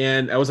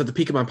 and I was at the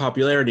peak of my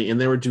popularity, and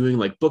they were doing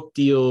like book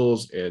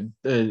deals and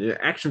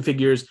action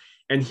figures,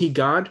 and he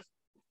got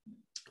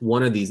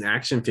one of these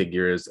action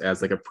figures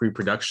as like a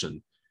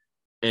pre-production,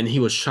 and he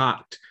was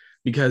shocked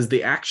because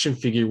the action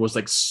figure was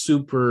like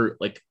super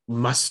like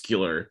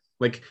muscular,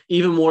 like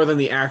even more than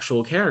the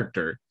actual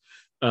character.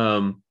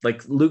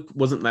 Like Luke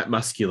wasn't that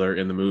muscular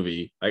in the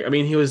movie. Like I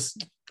mean, he was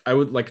I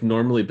would like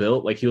normally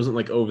built, like he wasn't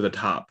like over the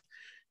top.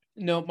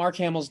 No, Mark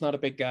Hamill's not a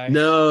big guy.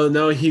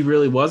 No, he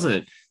really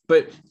wasn't.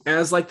 But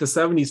as like the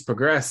 70s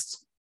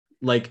progressed,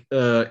 like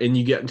and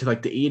you get into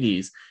like the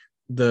 80s,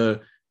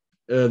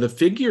 the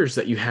figures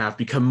that you have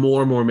become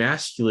more and more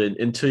masculine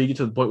until you get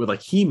to the point with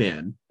like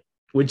He-Man,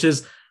 which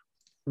is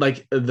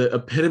like the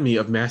epitome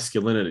of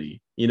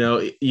masculinity.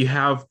 You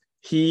have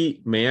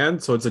He-Man,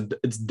 so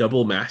it's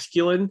double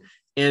masculine.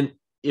 And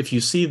if you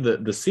see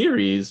the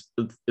series,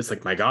 it's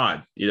like my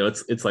God,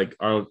 it's like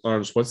Arnold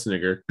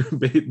Schwarzenegger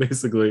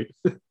basically.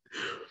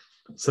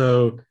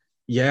 So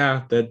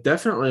yeah, that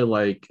definitely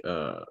like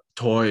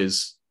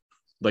toys.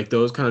 like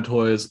those kind of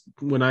toys.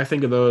 When I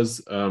think of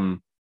those,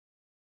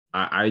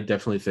 I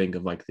definitely think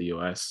of like the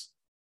US.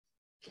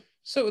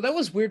 So that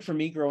was weird for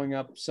me growing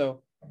up.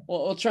 So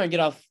we'll try and get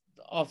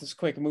off this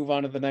quick and move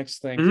on to the next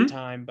thing for Mhm.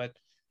 time. But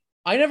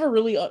I never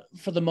really,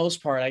 for the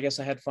most part, I guess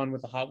I had fun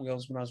with the Hot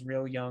Wheels when I was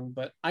real young,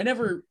 but I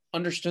never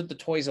understood the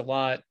toys a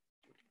lot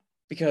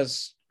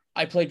because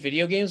I played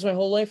video games my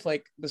whole life.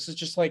 Like this is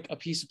just like a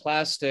piece of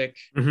plastic.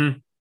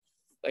 Mhm.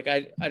 Like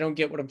I don't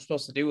get what I'm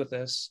supposed to do with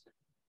this.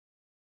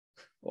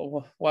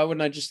 Well, why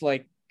wouldn't I just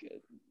like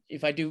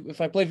if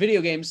I play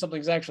video games,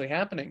 something's actually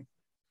happening.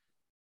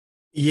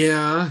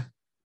 Yeah,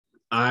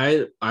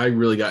 I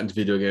really got into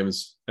video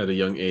games at a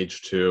young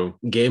age too.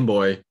 Game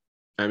Boy.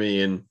 I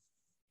mean,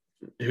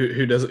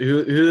 who does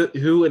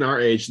who in our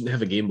age didn't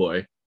have a Game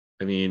Boy?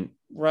 I mean,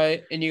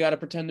 Right. And you got to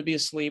pretend to be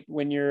asleep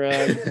when your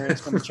parents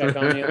come to check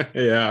on you.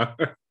 yeah.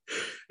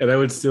 And I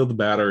would steal the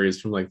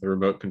batteries from like the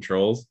remote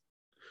controls.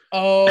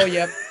 Oh,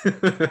 yep.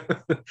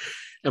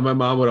 And my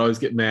mom would always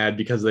get mad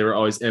because they were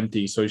always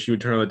empty. So she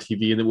would turn on the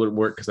TV and it wouldn't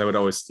work because I would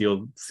always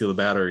steal the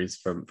batteries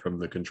from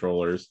the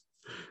controllers.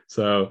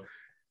 So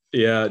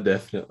yeah,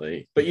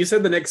 definitely. But you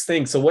said the next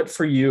thing. So what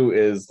for you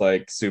is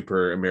like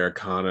super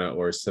Americana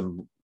or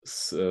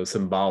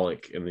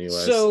symbolic in the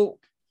US? So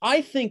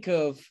I think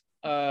of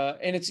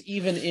and it's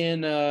even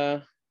in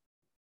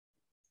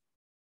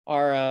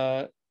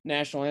our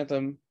national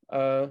anthem,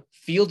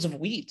 Fields of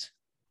Wheat,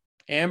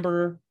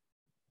 amber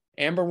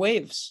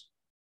waves.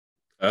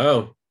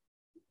 Oh,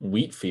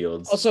 wheat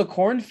fields. Also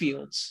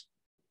cornfields.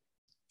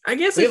 I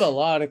guess We have a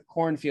lot of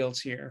cornfields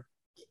here.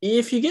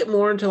 if you get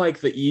more into like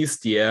the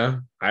east, yeah,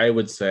 I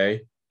would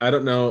say. I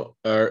don't know,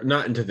 or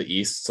not into the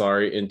east,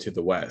 sorry, into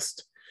the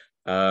west.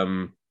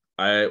 Um,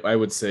 I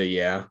would say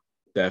yeah,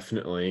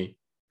 definitely.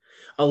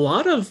 A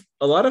lot of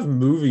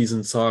movies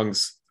and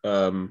songs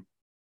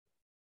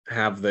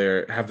have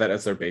that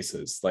as their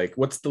basis. Like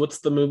what's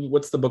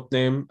the book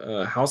name?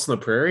 House on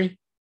the Prairie?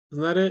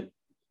 Isn't that it?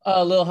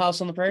 Little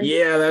House on the Prairie,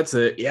 Yeah, that's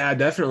it. Yeah,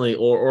 definitely.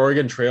 Or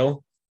Oregon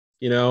Trail.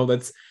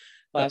 That's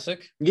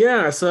classic.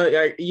 yeah.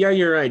 So yeah,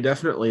 you're right.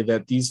 Definitely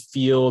that these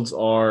fields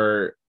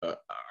are,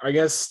 I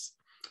guess,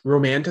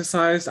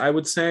 romanticized. I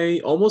would say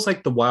almost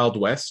like the Wild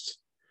West,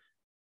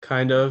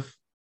 kind of.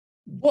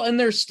 Well, and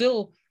there's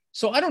still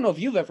so I don't know if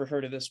you've ever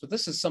heard of this, but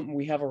this is something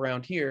we have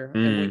around here,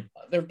 and Mm.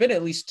 there have been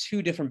at least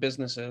two different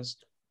businesses.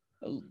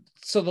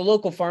 So the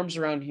local farms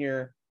around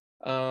here,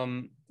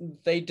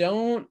 they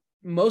don't.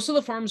 Most of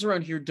the farms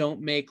around here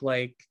don't make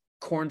like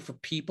corn for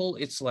people.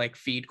 It's like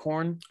feed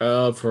corn.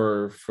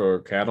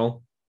 For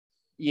cattle.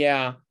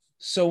 Yeah.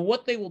 So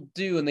what they will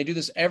do, and they do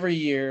this every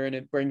year, and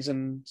it brings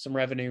in some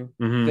revenue.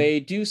 Hmm. They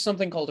do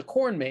something called a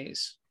corn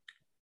maze,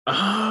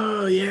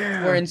 Oh where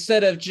yeah.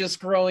 instead of just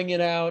growing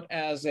it out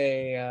as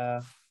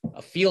a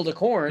field of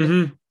corn,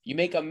 Hmm. you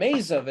make a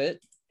maze of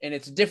it, and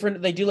it's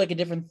different. They do like a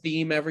different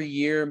theme every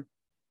year,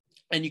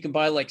 and you can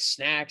buy like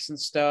snacks and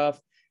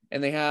stuff.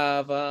 And they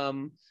have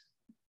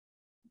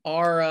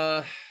our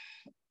uh,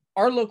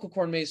 our local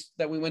corn maze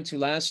that we went to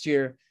last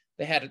year.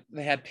 They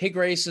had pig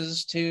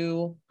races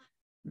too.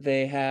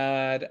 They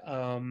had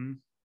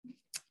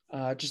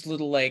just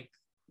little like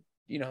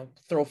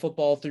throw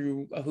football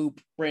through a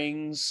hoop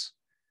rings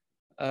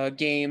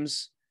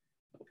games,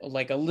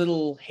 like a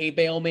little hay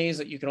bale maze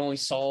that you can only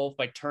solve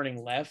by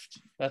turning left.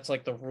 That's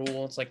like the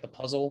rule. It's like the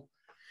puzzle.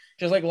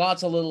 Just like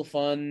lots of little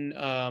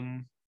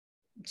fun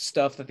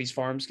stuff that these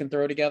farms can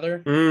throw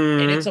together.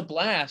 And it's Mm. a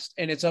blast.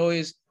 And it's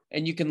always,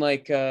 and you can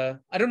like, I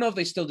don't know if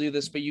they still do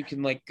this, but you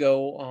can like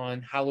go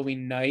on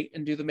Halloween night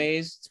and do the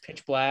maze. It's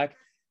pitch black.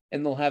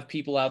 And they'll have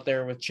people out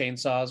there with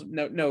chainsaws,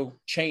 no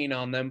chain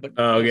on them, but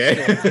Oh, you'll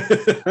still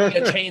see a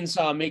okay.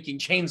 chainsaw making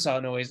chainsaw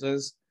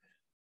noises.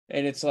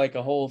 And it's like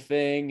a whole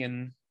thing.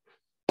 And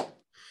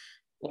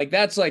like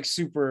that's like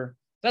super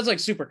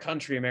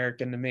country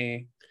American to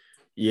me.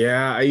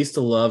 Yeah, I used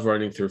to love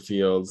running through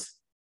fields.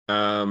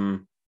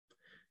 Um,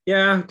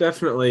 yeah,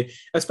 definitely.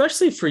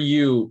 Especially for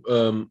you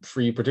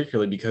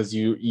particularly because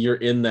you're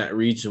in that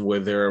region where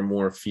there are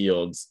more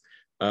fields.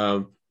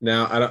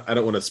 Now I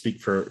don't want to speak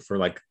for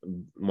like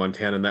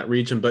Montana in that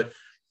region, but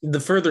the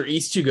further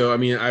east you go, I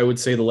mean, I would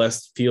say the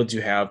less fields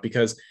you have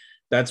because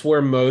that's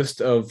where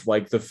most of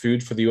like the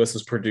food for the US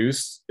is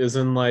produced is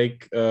in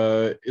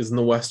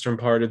the western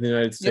part of the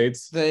United Yep.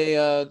 States.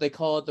 They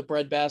call it the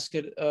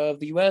breadbasket of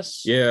the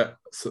US. Yeah,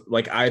 so,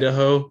 like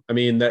Idaho. I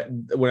mean, that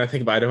when I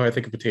think of Idaho, I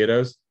think of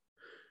potatoes.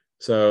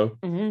 So,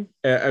 Mm-hmm.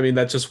 I mean,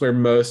 that's just where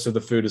most of the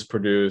food is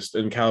produced.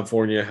 And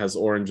California has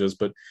oranges,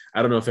 but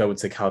I don't know if I would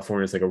say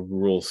California is like a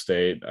rural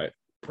state.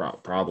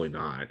 Probably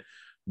not.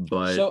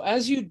 But So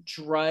as you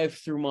drive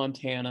through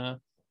Montana,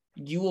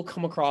 you will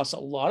come across a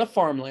lot of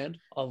farmland,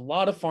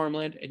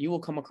 and you will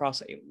come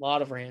across a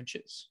lot of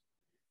ranches,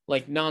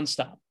 like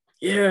nonstop.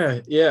 yeah,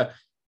 yeah.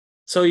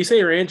 So you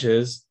say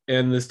ranches,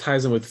 and this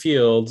ties in with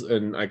fields,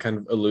 and I kind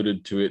of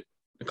alluded to it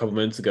a couple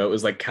minutes ago. It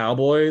was like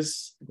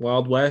cowboys,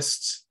 Wild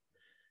West.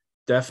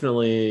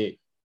 Definitely,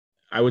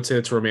 I would say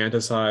it's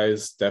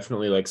romanticized,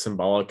 definitely like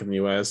symbolic in the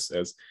US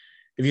as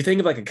if you think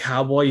of like a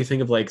cowboy, you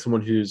think of like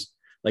someone who's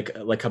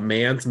like a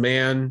man's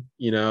man,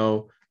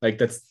 like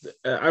that's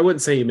I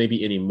wouldn't say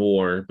maybe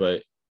anymore,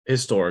 but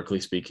historically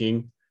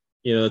speaking,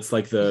 it's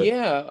like the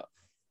Yeah,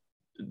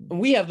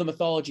 we have the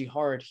mythology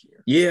hard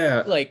here.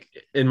 yeah Like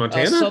in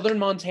Montana. southern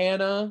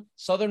Montana,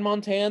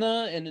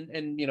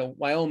 and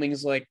Wyoming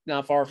is like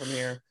not far from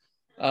here.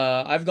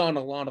 I've gone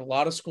a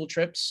lot of school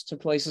trips to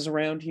places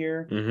around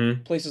here.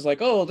 Mm-hmm. Places like,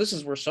 oh, this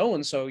is where so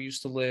and so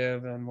used to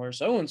live, and where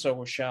so and so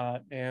was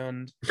shot,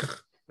 and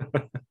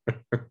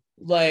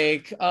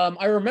like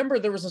I remember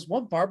there was this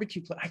one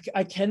barbecue place.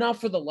 I cannot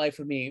for the life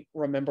of me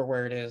remember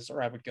where it is,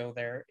 or I would go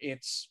there.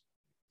 It's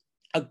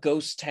a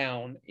ghost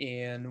town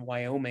in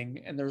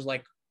Wyoming, and there's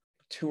like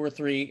two or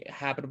three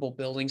habitable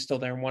buildings still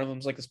there, and one of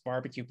them's like this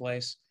barbecue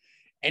place.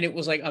 And it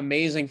was like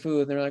amazing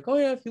food. And they're like, oh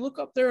yeah, if you look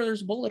up there,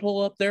 there's a bullet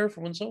hole up there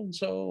for when so and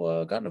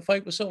so got in a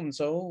fight with so and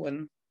so,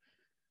 and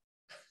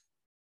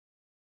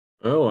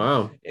Oh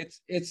wow.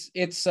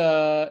 it's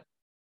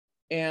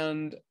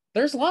and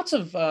there's lots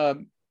of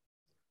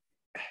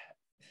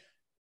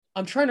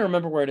I'm trying to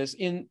remember where it is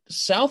in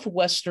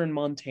southwestern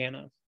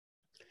Montana.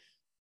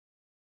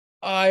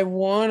 I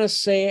want to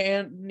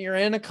say near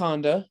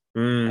Anaconda. I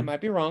Mm.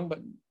 might be wrong, but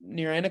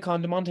near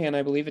Anaconda, Montana,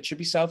 I believe it should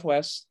be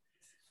southwest.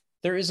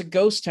 There is a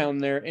ghost town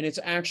there, and it's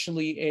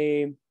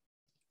actually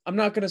I'm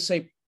not going to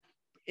say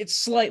it's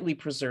slightly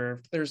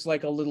preserved. There's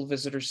like a little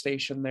visitor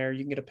station there. You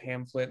can get a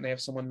pamphlet, and they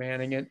have someone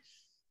manning it.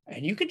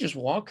 And you could just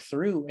walk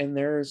through, and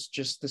there's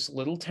just this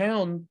little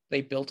town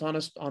they built on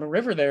a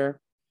river there,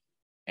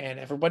 and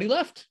everybody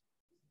left.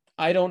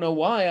 I don't know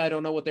why. I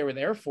don't know what they were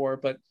there for,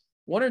 but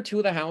one or two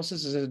of the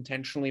houses is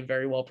intentionally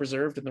very well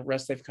preserved, and the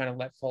rest they've kind of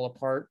let fall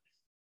apart.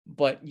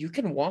 But you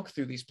can walk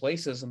through these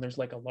places, and there's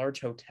like a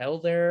large hotel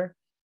there,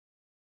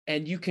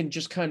 and you can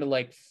just kind of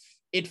like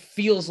it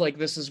feels like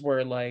this is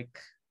where like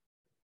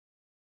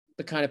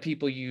the kind of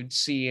people you'd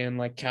see in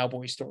like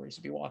cowboy stories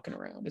would be walking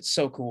around. It's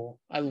so cool.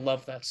 I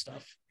love that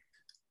stuff.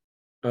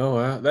 Oh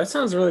wow, that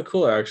sounds really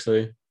cool.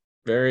 Actually,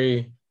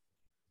 very.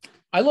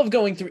 I love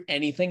going through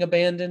anything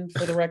abandoned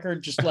for the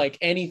record, just like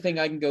anything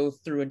I can go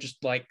through and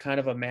just like kind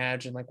of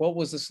imagine like what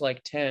was this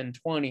like 10,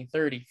 20,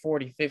 30,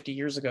 40, 50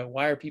 years ago?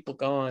 Why are people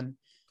gone?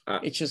 Uh,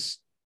 It's just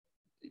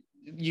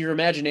your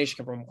imagination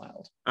can run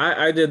wild.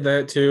 I did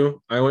that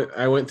too. I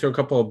went through a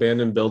couple of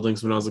abandoned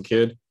buildings when I was a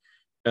kid.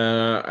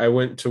 I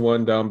went to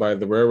one down by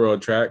the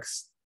railroad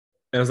tracks,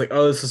 and I was like,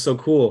 "Oh, this is so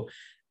cool."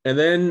 And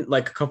then,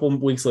 like a couple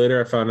of weeks later,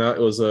 I found out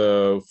it was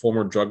a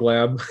former drug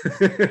lab.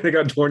 It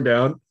got torn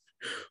down,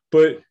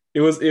 but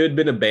it had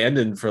been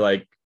abandoned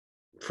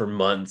for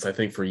months. I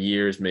think for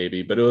years,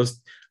 maybe. But it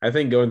was. I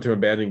think going through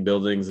abandoned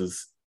buildings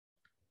is.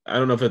 I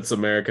don't know if it's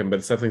American, but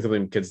it's definitely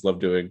something kids love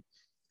doing.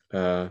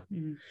 Uh,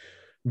 Mm.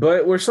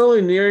 but we're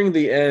slowly nearing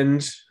the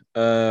end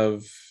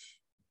of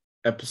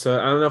episode.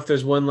 I don't know if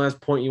there's one last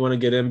point you want to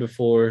get in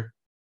before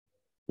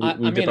we I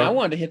dip mean, I out.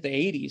 wanted to hit the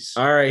 80s.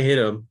 All right, hit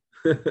him.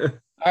 All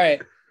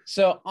right.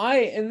 So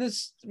and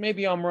this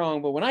maybe I'm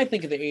wrong, but when I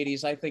think of the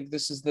 80s, I think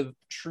this is the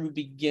true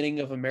beginning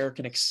of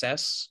American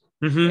excess.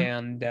 Mm-hmm.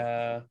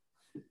 And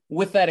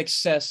with that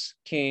excess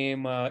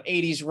came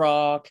 80s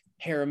rock,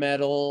 hair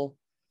metal,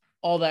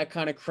 all that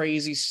kind of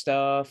crazy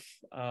stuff.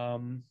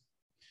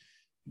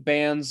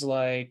 Bands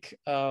like,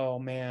 oh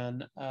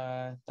man,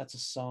 that's a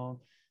song.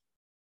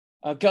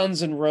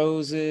 Guns N'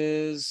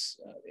 Roses.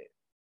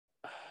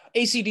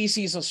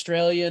 AC/DC is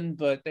Australian,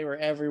 but they were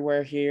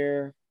everywhere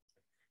here.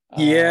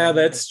 Yeah,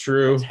 that's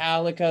true.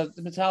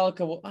 Metallica.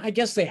 Well, I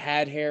guess they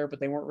had hair, but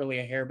they weren't really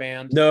a hair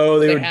band. No, But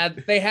they were.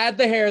 they had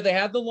the hair. They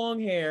had the long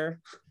hair.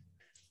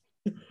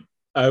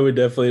 I would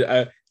definitely.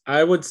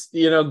 I would.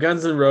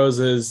 Guns N'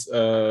 Roses.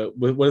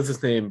 What is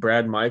his name?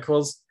 Brad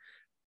Michaels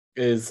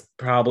is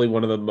probably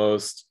one of the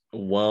most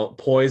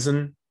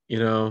Poison.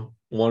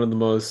 One of the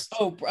most.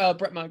 Oh,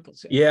 Brett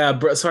Michaels. Yeah,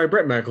 sorry,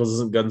 Brett Michaels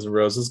isn't Guns N'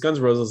 Roses. Guns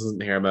N' Roses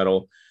isn't hair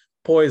metal.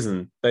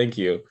 Poison. Thank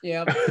you.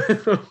 Yeah.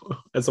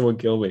 That someone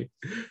kill me.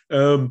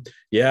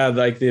 Yeah,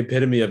 like the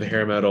epitome of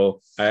hair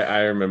metal.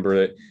 I remember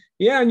it.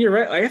 Yeah, and you're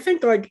right. I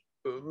think like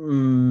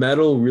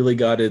metal really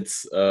got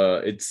its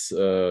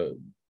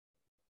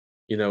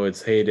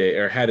heyday,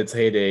 or had its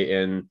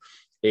heyday in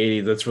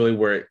 80s. That's really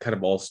where it kind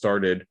of all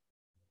started.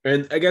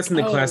 And I guess in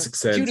the Oh, classic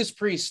sense. Judas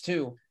Priest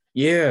too.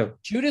 Yeah.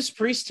 Judas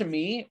Priest to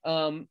me,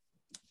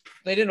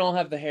 they didn't all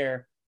have the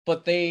hair,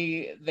 but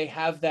they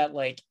have that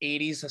like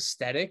 80s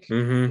aesthetic,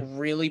 Mm-hmm.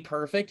 really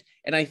perfect.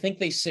 And I think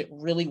they sit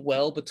really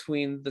well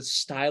between the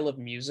style of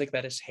music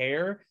that is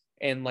hair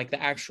and like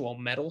the actual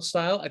metal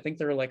style. I think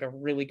they're like a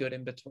really good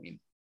in between.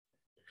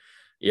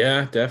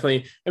 Yeah,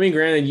 definitely. I mean,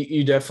 granted,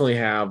 you definitely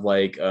have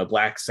like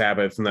Black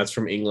Sabbath, and that's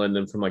from England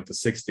and from like the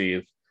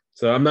 60s.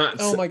 So I'm not.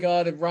 Oh my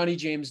God, Ronnie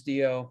James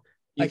Dio.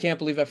 I can't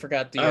believe I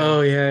forgot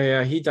Oh Dio. yeah,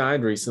 yeah. He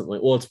died recently.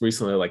 Well, it's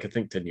recently, like I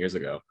think 10 years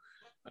ago.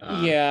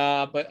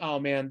 Yeah, but oh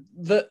man,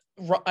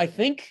 I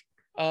think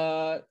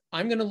I'm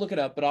gonna look it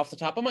up, but off the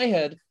top of my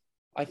head,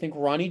 I think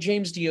Ronnie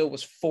James Dio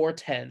was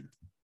 4'10".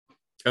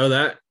 Oh,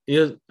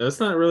 that's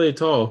not really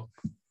tall.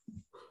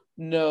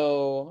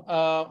 No,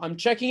 I'm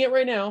checking it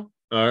right now.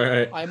 All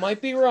right. I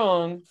might be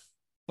wrong,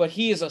 but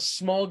he is a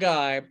small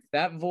guy.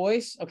 That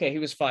voice, okay, he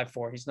was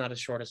 5'4". He's not as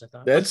short as I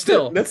thought. That's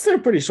still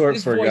pretty short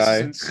his for a voice guy.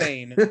 is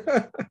insane.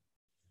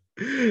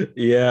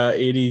 Yeah,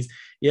 80s.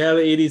 Yeah,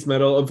 the 80s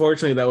metal.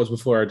 Unfortunately, that was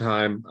before our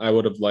time. I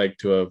would have liked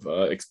to have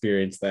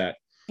experienced that.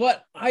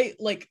 But I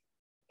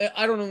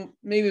don't know,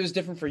 maybe it was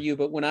different for you,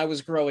 but when I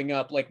was growing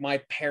up, like my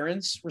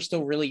parents were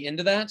still really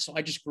into that. So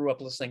I just grew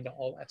up listening to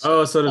all that stuff.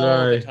 Oh, so did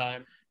all I. the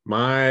time.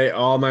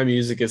 All my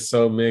music is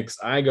so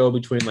mixed. I go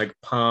between like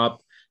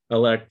pop,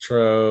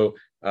 electro,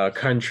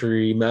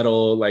 country,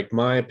 metal. Like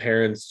my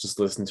parents just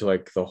listen to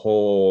like the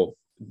whole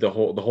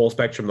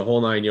spectrum, the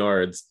whole 9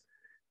 yards.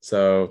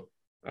 So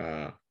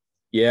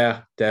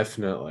yeah,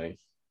 definitely.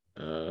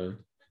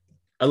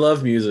 I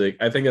love music.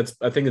 I think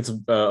it's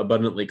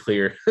abundantly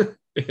clear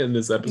in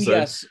this episode.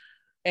 Yes,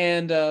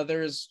 and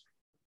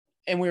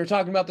and we were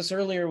talking about this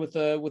earlier with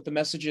the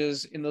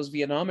messages in those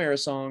Vietnam era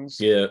songs.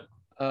 Yeah.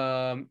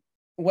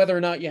 Whether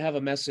or not you have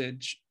a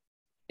message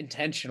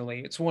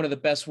intentionally, it's one of the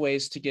best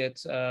ways to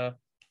get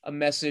a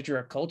message or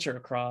a culture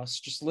across.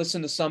 Just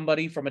listen to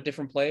somebody from a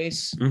different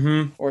place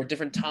or a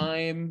different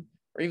time,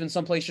 or even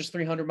someplace just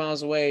 300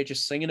 miles away,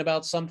 just singing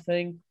about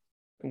something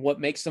and what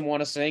makes them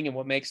want to sing and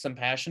what makes them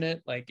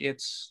passionate. Like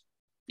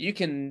you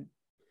can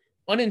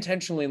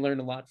unintentionally learn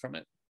a lot from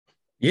it.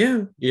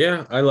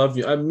 Yeah. I love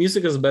you.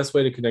 Music is the best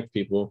way to connect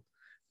people.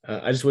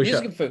 I just wish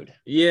music and food.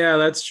 Yeah,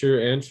 that's true.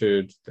 And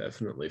food.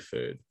 Definitely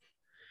food.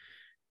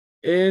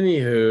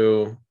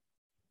 Anywho,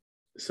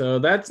 so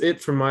that's it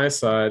from my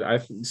side.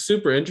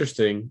 Super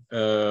interesting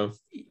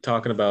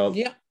talking about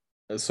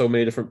so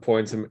many different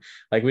points, and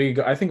like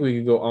I think we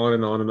could go on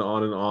and on and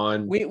on and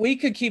on. We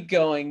could keep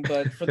going,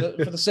 but for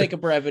the sake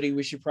of brevity,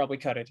 we should probably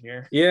cut it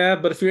here. Yeah,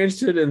 but if you're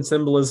interested in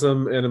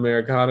Symbolism and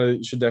Americana,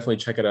 you should definitely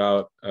check it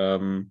out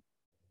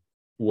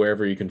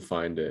wherever you can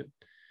find it.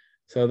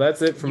 So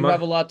that's it from you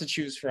have a lot to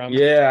choose from.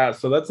 Yeah,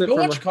 so that's it. Go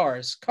watch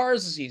Cars.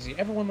 Cars is easy.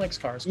 Everyone likes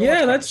Cars.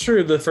 Yeah, that's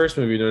true. The first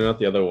movie, no, not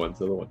the other ones.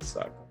 The other ones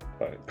suck.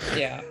 But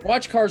yeah,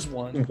 watch Cars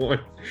 1.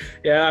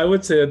 Yeah, I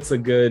would say it's a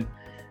good.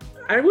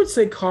 I would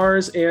say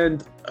Cars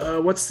and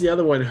what's the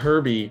other one?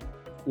 Herbie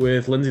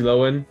with Lindsay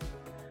Lohan.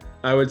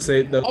 I would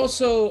say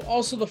also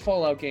the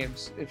Fallout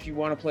games. If you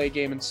want to play a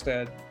game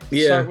instead,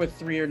 start with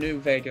 3 or New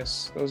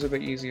Vegas. Those are the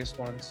easiest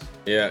ones.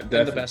 Yeah, definitely.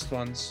 And the best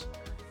ones.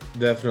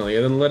 Definitely.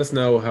 And then let us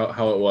know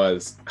how it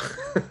was.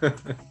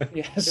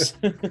 Yes.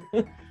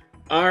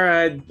 All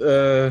right.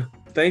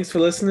 Thanks for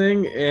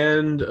listening,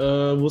 and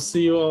we'll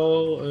see you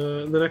all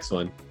in the next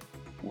one.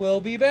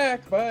 We'll be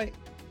back. Bye.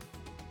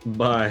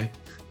 Bye.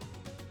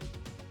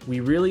 We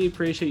really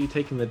appreciate you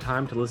taking the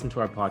time to listen to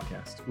our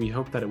podcast. We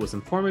hope that it was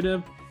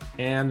informative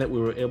and that we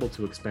were able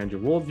to expand your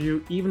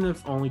worldview, even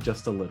if only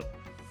just a little.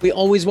 We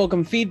always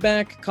welcome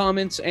feedback,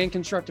 comments, and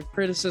constructive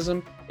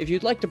criticism. If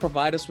you'd like to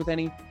provide us with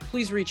any,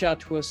 please reach out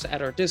to us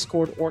at our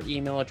Discord or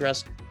email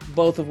address,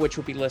 both of which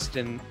will be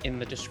listed in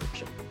the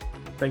description.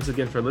 Thanks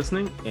again for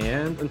listening,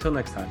 and until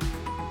next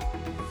time.